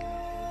rule.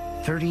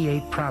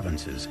 38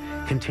 provinces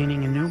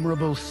containing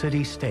innumerable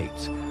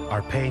city-states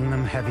are paying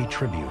them heavy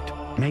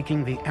tribute.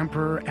 making the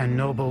emperor and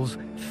nobles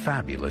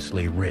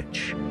fabulously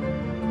rich.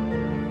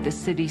 The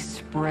city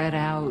spread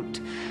out,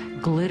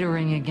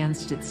 glittering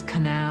against its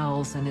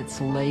canals and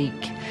its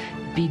lake,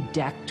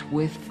 bedecked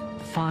with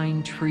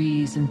fine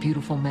trees and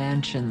beautiful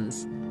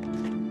mansions.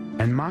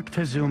 And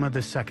Moctezuma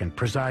II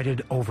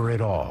presided over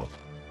it all.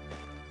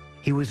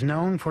 He was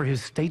known for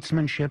his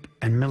statesmanship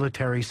and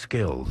military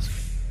skills.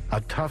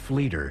 A tough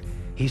leader,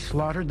 he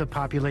slaughtered the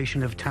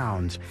population of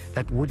towns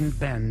that wouldn't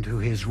bend to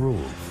his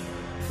rule.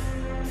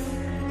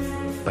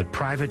 But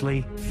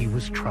privately, he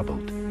was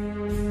troubled.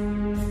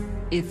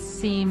 It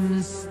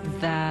seems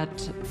that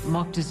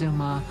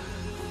Moctezuma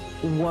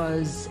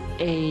was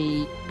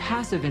a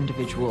passive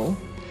individual,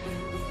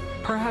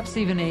 perhaps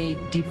even a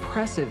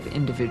depressive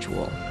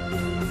individual.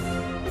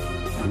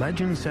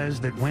 Legend says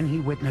that when he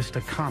witnessed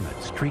a comet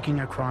streaking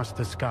across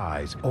the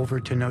skies over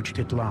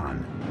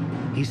Tenochtitlan,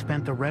 he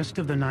spent the rest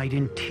of the night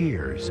in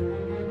tears.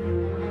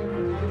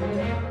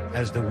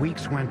 As the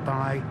weeks went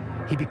by,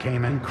 he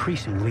became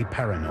increasingly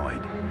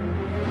paranoid.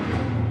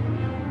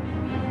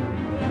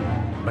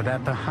 But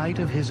at the height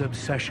of his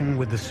obsession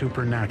with the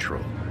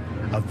supernatural,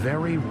 a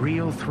very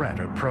real threat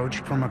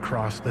approached from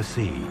across the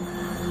sea.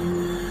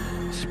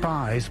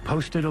 Spies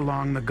posted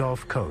along the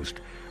Gulf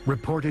Coast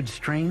reported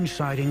strange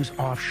sightings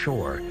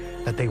offshore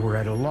that they were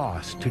at a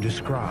loss to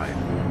describe.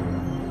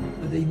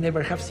 They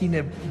never have seen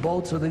a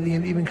boat, so they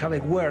didn't even have a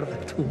word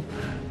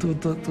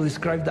to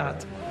describe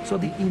that. So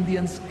the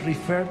Indians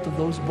refer to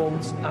those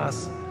boats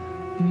as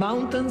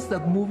mountains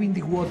that move in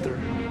the water.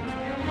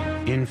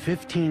 In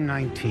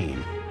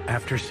 1519,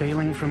 after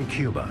sailing from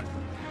Cuba,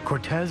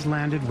 Cortez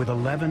landed with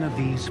 11 of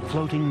these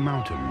floating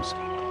mountains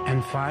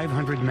and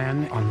 500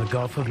 men on the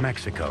Gulf of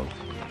Mexico,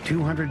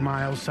 200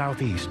 miles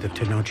southeast of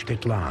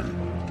Tenochtitlan.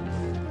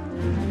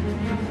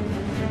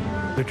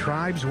 The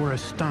tribes were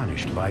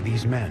astonished by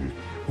these men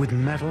with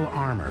metal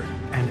armor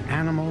and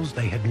animals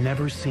they had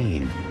never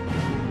seen.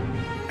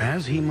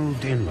 As he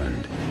moved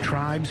inland,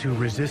 tribes who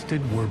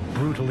resisted were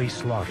brutally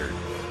slaughtered,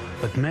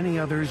 but many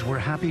others were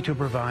happy to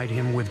provide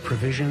him with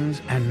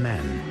provisions and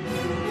men.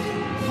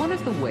 One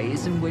of the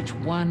ways in which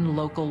one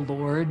local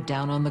lord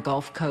down on the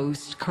Gulf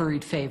Coast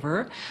curried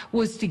favor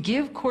was to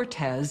give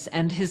Cortez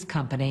and his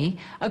company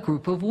a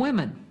group of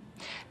women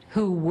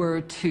who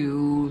were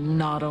to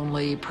not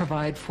only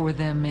provide for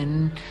them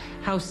in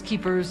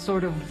housekeepers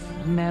sort of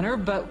manner,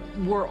 but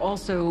were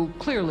also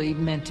clearly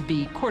meant to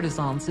be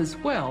courtesans as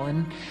well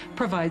and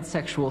provide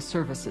sexual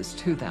services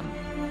to them.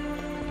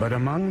 But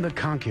among the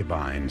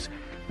concubines,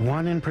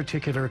 one in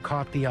particular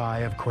caught the eye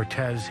of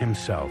Cortez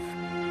himself.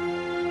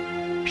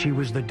 She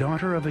was the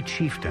daughter of a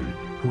chieftain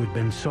who had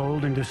been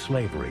sold into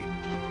slavery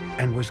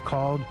and was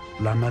called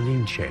La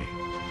Malinche.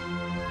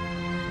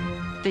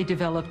 They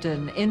developed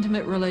an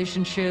intimate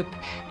relationship,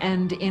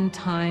 and in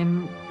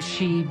time,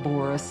 she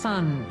bore a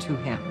son to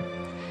him.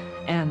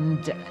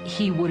 And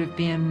he would have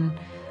been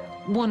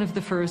one of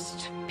the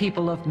first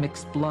people of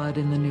mixed blood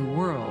in the New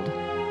World.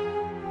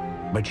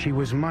 But she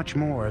was much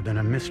more than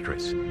a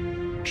mistress.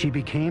 She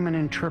became an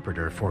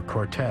interpreter for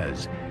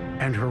Cortez,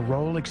 and her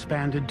role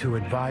expanded to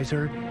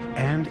advisor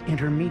and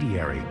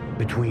intermediary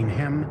between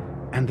him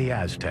and the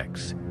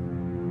Aztecs.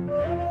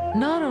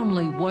 Not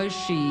only was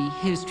she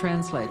his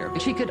translator,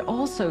 but she could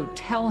also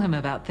tell him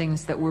about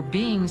things that were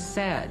being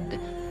said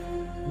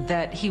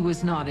that he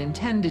was not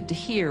intended to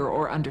hear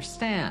or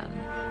understand.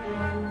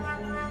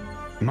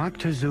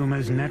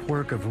 Moctezuma's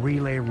network of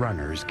relay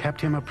runners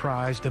kept him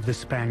apprised of the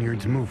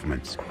Spaniards'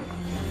 movements.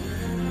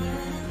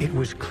 It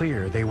was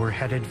clear they were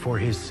headed for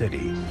his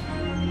city.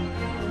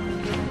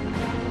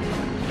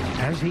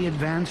 As he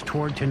advanced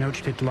toward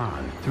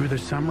Tenochtitlan through the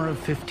summer of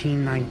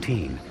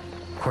 1519,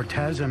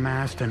 Cortez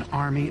amassed an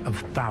army of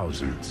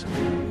thousands.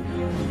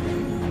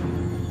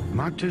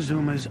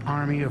 Moctezuma's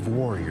army of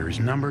warriors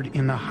numbered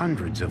in the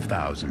hundreds of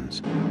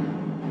thousands.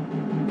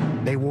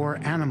 They wore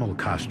animal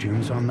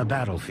costumes on the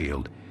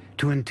battlefield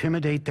to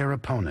intimidate their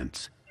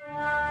opponents.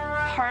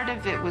 Part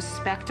of it was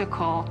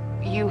spectacle.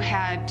 You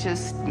had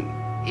just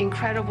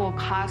incredible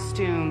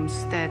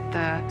costumes that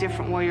the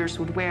different warriors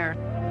would wear.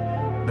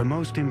 The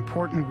most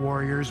important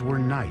warriors were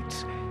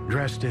knights,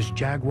 dressed as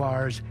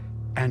jaguars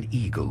and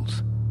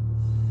eagles.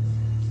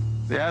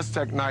 The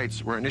Aztec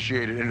knights were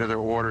initiated into their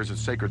orders at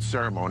sacred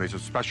ceremonies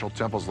at special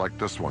temples like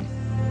this one.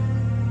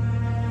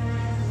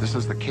 This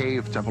is the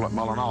cave temple at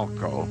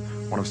Malinalco,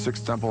 one of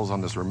 6 temples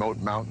on this remote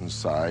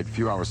mountainside, a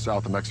few hours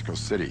south of Mexico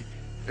City.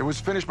 It was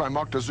finished by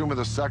Moctezuma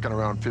II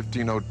around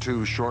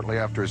 1502, shortly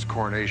after his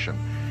coronation.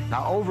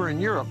 Now, over in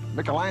Europe,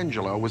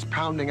 Michelangelo was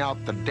pounding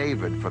out the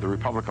David for the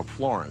Republic of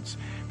Florence.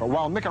 But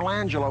while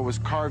Michelangelo was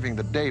carving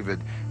the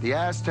David, the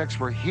Aztecs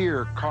were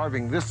here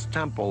carving this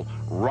temple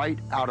right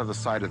out of the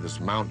side of this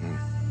mountain.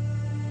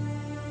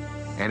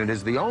 And it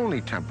is the only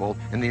temple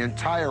in the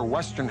entire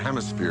Western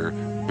Hemisphere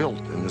built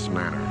in this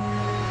manner.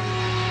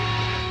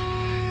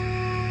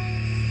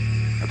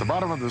 At the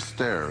bottom of the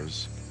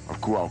stairs of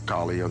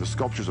Cuauhtli are the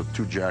sculptures of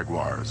two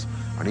jaguars.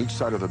 On each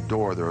side of the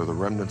door, there are the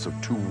remnants of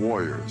two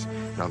warriors.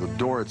 Now, the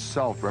door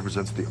itself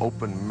represents the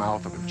open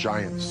mouth of a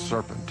giant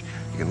serpent.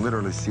 You can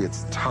literally see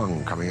its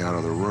tongue coming out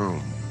of the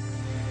room.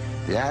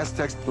 The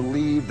Aztecs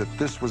believed that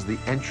this was the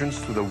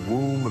entrance to the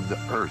womb of the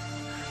earth.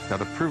 Now,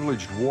 the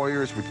privileged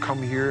warriors would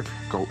come here,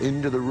 go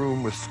into the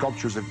room with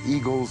sculptures of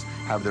eagles,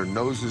 have their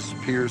noses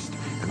pierced,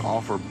 and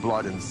offer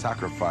blood and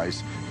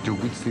sacrifice to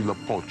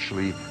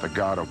Huitzilopochtli, the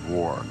god of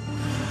war.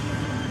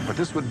 But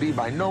this would be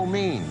by no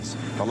means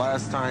the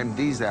last time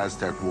these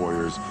Aztec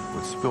warriors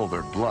would spill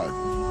their blood.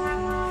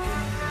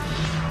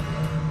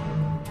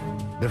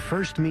 The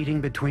first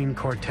meeting between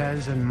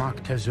Cortez and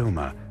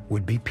Moctezuma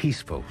would be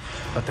peaceful,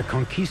 but the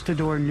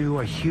conquistador knew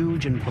a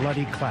huge and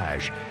bloody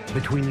clash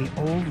between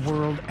the old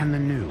world and the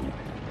new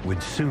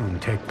would soon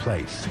take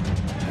place.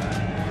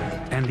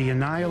 And the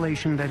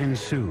annihilation that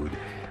ensued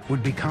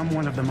would become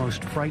one of the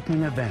most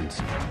frightening events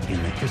in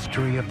the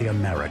history of the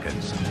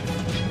Americas.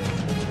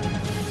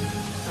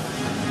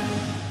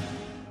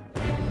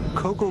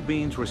 Cocoa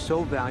beans were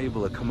so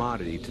valuable a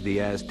commodity to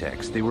the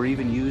Aztecs, they were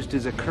even used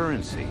as a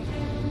currency.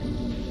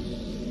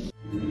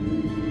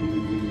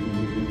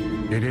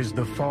 It is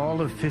the fall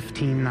of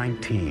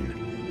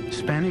 1519.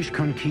 Spanish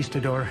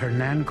conquistador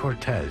Hernán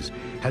Cortés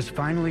has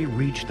finally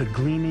reached the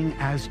gleaming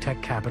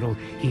Aztec capital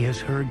he has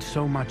heard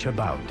so much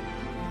about,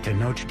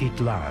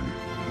 Tenochtitlan.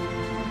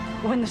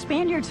 When the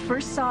Spaniards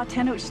first saw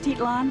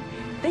Tenochtitlan,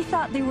 they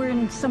thought they were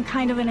in some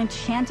kind of an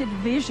enchanted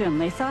vision.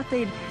 They thought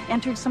they'd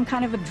entered some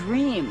kind of a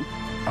dream.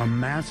 A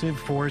massive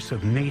force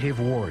of native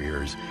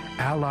warriors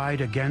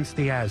allied against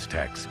the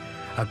Aztecs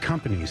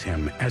accompanies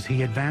him as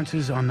he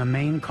advances on the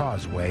main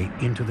causeway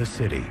into the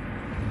city.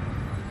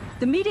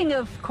 The meeting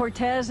of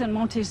Cortez and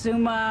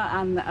Montezuma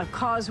on a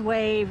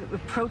causeway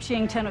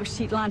approaching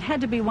Tenochtitlan had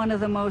to be one of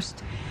the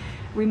most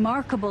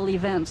remarkable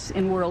events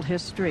in world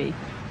history.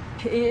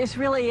 It's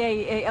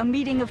really a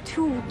meeting of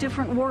two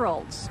different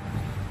worlds.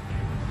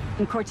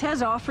 And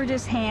Cortez offered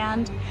his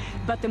hand,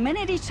 but the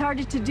minute he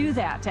started to do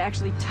that, to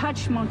actually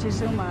touch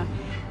Montezuma,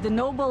 the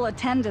noble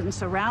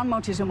attendants around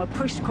Montezuma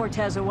pushed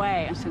Cortez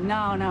away and said,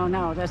 no, no,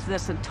 no,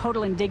 that's a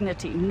total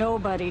indignity.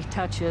 Nobody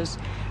touches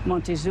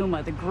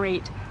Montezuma, the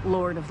great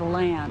lord of the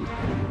land.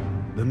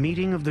 The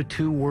meeting of the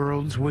two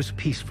worlds was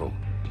peaceful,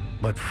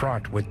 but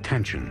fraught with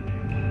tension.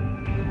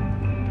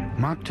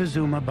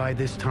 Moctezuma by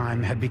this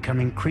time had become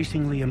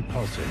increasingly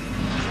impulsive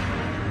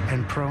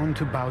and prone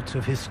to bouts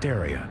of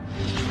hysteria.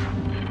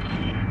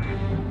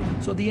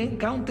 So the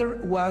encounter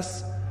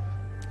was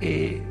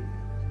an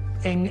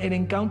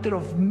encounter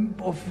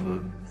of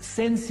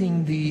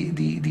sensing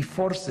the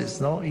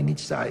forces, no, in each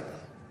side.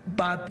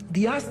 But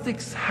the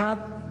Aztecs had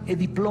a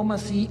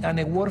diplomacy and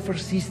a warfare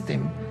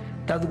system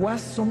that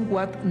was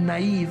somewhat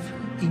naive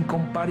in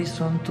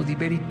comparison to the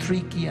very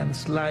tricky and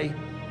sly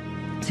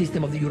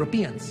system of the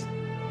Europeans.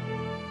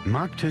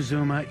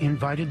 Moctezuma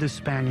invited the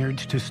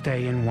Spaniards to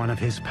stay in one of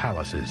his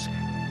palaces.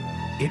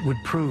 It would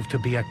prove to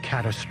be a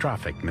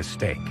catastrophic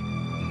mistake.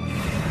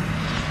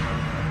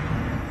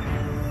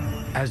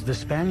 As the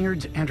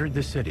Spaniards entered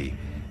the city,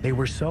 they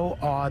were so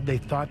awed they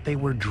thought they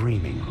were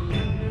dreaming.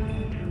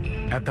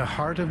 At the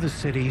heart of the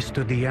city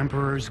stood the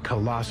emperor's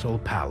colossal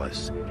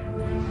palace.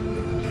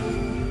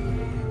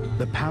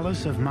 The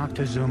palace of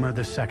Moctezuma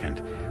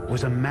II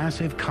was a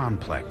massive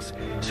complex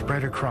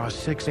spread across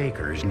 6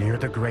 acres near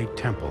the Great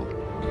Temple.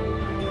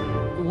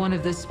 One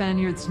of the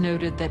Spaniards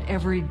noted that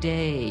every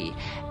day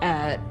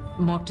at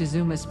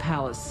Moctezuma's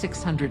palace,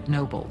 600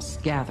 nobles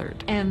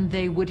gathered, and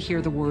they would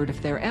hear the word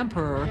of their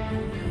emperor.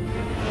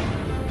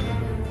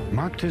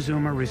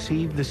 Moctezuma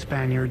received the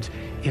Spaniards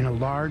in a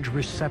large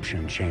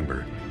reception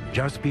chamber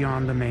just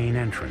beyond the main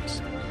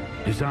entrance,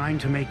 designed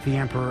to make the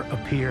emperor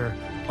appear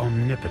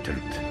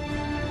omnipotent.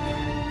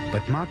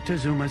 But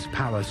Moctezuma's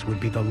palace would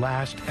be the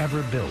last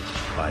ever built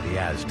by the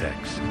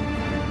Aztecs.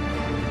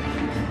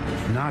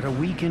 Not a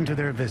week into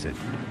their visit,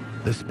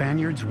 the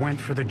Spaniards went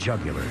for the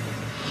jugular,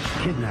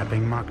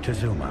 kidnapping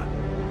Moctezuma.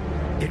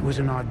 It was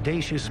an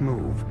audacious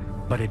move,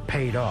 but it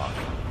paid off.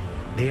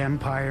 The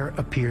empire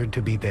appeared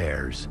to be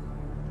theirs.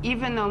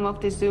 Even though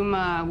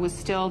Moctezuma was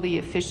still the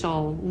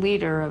official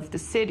leader of the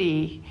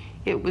city,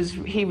 he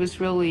was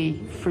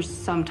really, for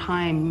some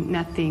time,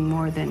 nothing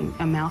more than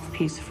a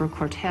mouthpiece for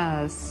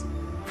Cortez.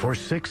 For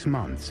 6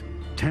 months,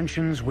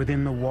 tensions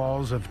within the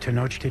walls of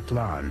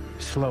Tenochtitlan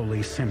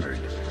slowly simmered.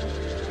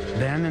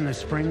 Then, in the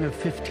spring of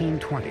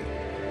 1520,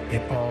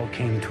 it all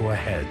came to a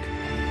head.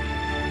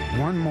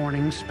 One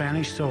morning,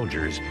 Spanish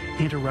soldiers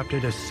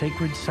interrupted a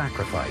sacred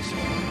sacrifice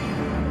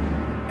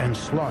and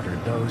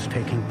slaughtered those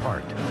taking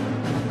part.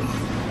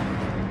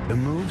 The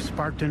move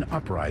sparked an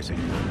uprising.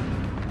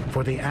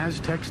 For the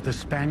Aztecs, the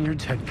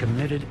Spaniards had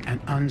committed an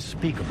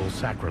unspeakable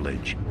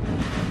sacrilege.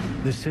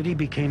 The city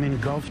became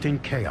engulfed in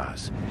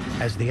chaos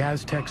as the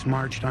Aztecs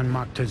marched on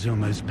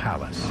Moctezuma's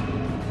palace.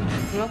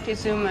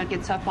 Moctezuma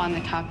gets up on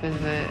the top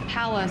of the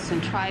palace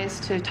and tries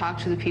to talk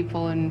to the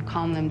people and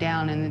calm them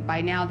down, and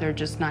by now they're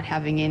just not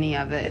having any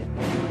of it.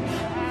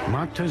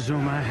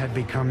 Moctezuma had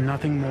become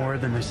nothing more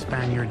than the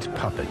Spaniards'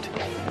 puppet,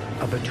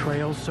 a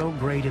betrayal so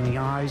great in the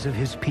eyes of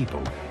his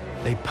people,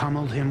 they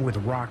pummeled him with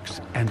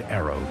rocks and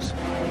arrows.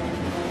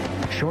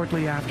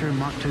 Shortly after,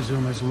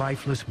 Moctezuma's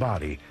lifeless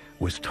body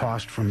was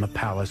tossed from the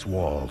palace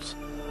walls.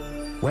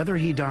 Whether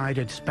he died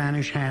at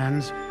Spanish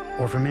hands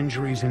or from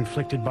injuries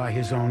inflicted by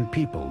his own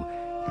people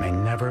may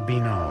never be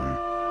known.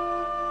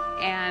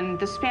 And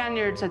the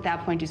Spaniards at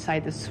that point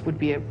decided this would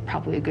be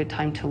probably a good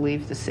time to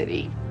leave the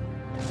city.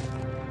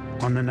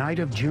 On the night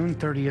of June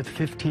 30th,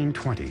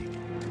 1520,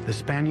 the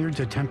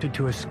Spaniards attempted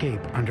to escape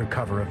under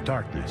cover of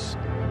darkness.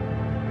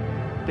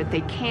 But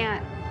they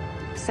can't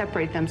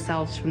separate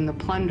themselves from the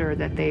plunder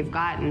that they've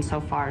gotten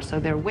so far, so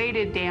they're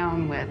weighted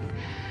down with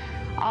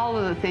all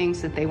of the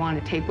things that they want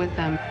to take with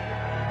them.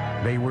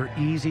 They were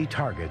easy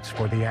targets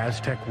for the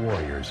Aztec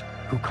warriors,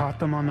 who caught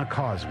them on the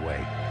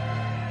causeway.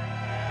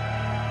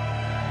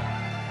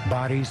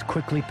 Bodies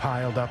quickly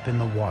piled up in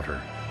the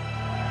water.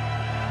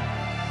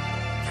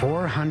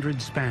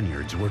 400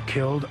 Spaniards were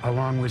killed,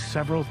 along with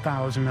several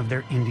thousand of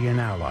their Indian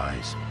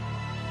allies.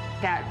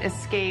 That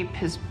escape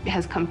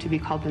has come to be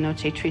called the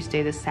Noche Triste,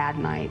 the sad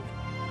night.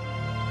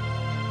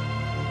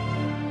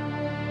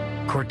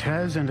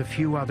 Cortez and a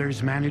few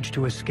others managed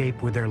to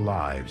escape with their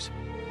lives.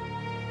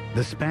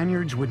 The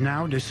Spaniards would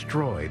now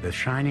destroy the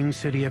shining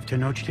city of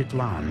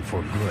Tenochtitlan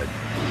for good.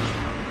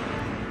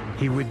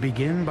 He would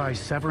begin by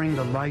severing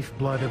the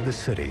lifeblood of the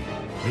city,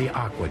 the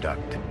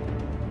aqueduct.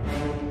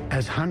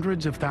 As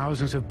hundreds of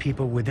thousands of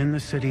people within the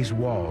city's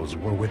walls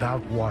were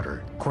without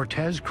water,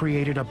 Cortez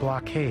created a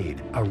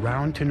blockade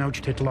around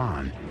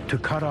Tenochtitlan to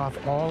cut off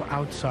all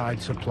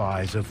outside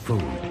supplies of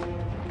food.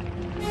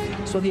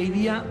 So the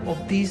idea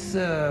of this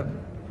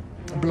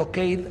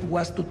blockade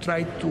was to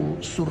try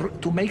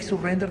to make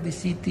surrender the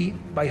city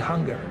by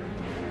hunger.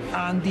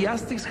 And the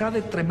Aztecs had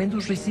a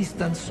tremendous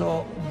resistance,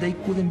 so they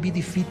couldn't be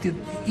defeated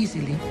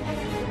easily.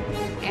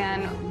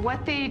 And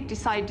what they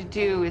decided to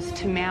do is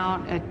to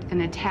mount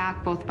an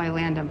attack both by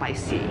land and by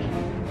sea.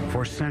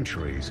 For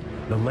centuries,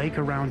 the lake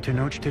around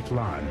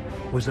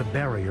Tenochtitlan was a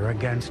barrier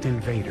against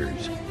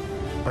invaders.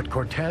 But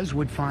Cortez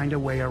would find a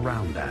way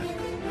around that.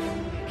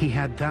 He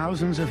had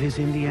thousands of his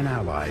Indian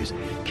allies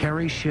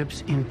carry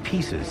ships in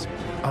pieces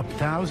up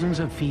thousands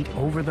of feet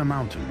over the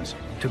mountains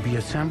to be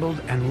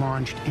assembled and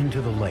launched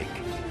into the lake.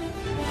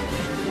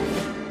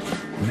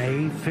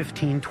 May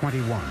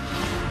 1521.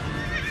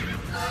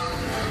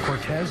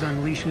 Cortez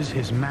unleashes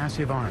his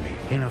massive army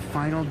in a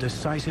final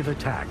decisive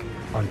attack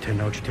on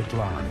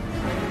Tenochtitlan.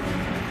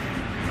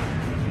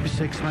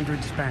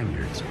 600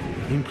 Spaniards,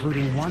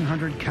 including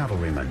 100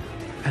 cavalrymen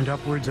and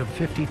upwards of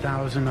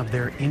 50,000 of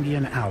their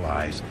Indian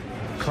allies,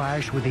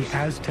 clash with the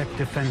Aztec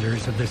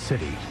defenders of the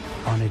city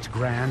on its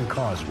grand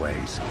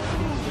causeways.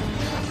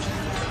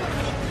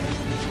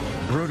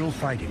 Brutal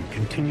fighting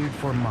continued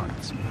for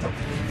months.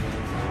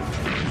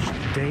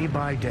 Day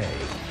by day,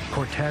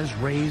 Cortez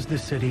razed the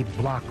city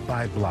block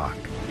by block.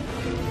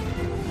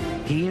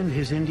 He and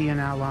his Indian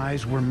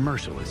allies were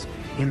merciless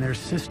in their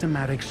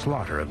systematic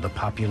slaughter of the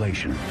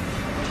population.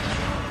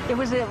 It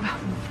was an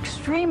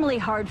extremely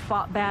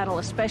hard-fought battle,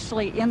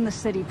 especially in the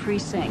city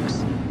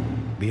precincts.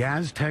 The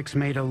Aztecs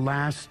made a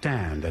last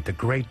stand at the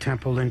great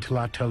temple in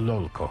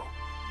Tlatelolco.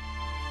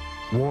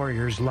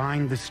 Warriors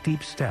lined the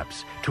steep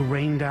steps to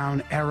rain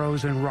down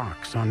arrows and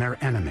rocks on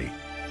their enemy.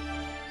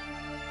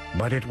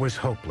 But it was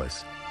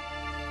hopeless.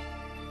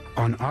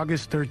 On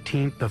August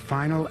 13th, the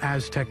final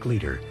Aztec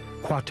leader,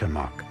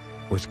 Cuauhtémoc,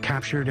 was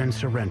captured and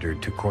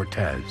surrendered to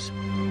Cortez.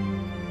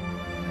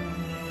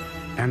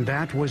 And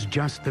that was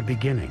just the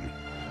beginning.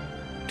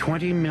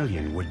 20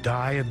 million would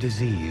die of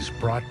disease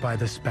brought by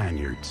the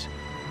Spaniards.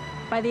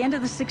 By the end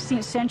of the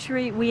 16th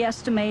century, we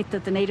estimate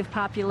that the native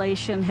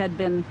population had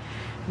been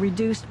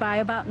reduced by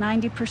about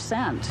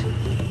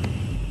 90%.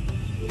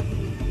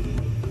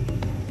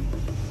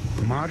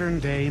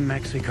 Modern-day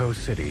Mexico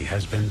City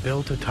has been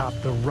built atop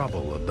the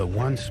rubble of the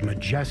once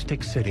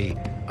majestic city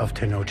of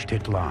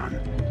Tenochtitlan.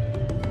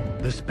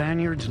 The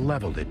Spaniards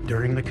leveled it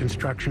during the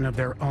construction of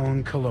their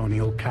own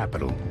colonial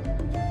capital,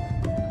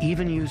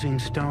 even using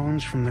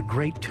stones from the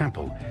great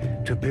temple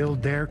to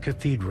build their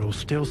cathedral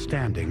still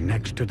standing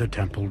next to the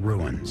temple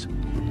ruins.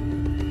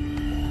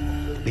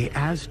 The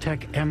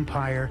Aztec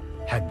Empire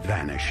had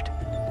vanished,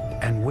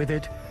 and with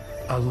it,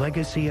 a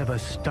legacy of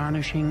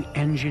astonishing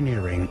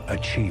engineering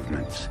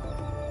achievements.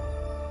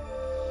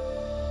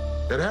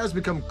 It has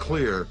become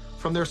clear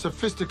from their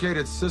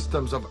sophisticated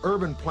systems of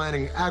urban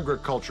planning,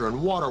 agriculture,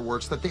 and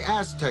waterworks that the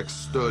Aztecs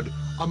stood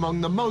among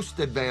the most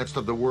advanced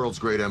of the world's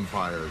great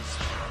empires.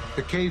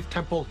 The cave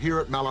temple here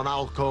at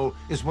Malinalco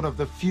is one of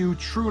the few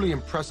truly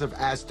impressive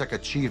Aztec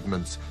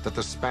achievements that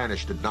the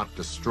Spanish did not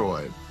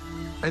destroy.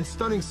 And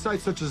stunning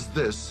sights such as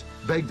this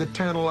beg the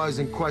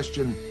tantalizing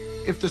question,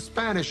 if the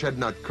Spanish had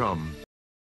not come,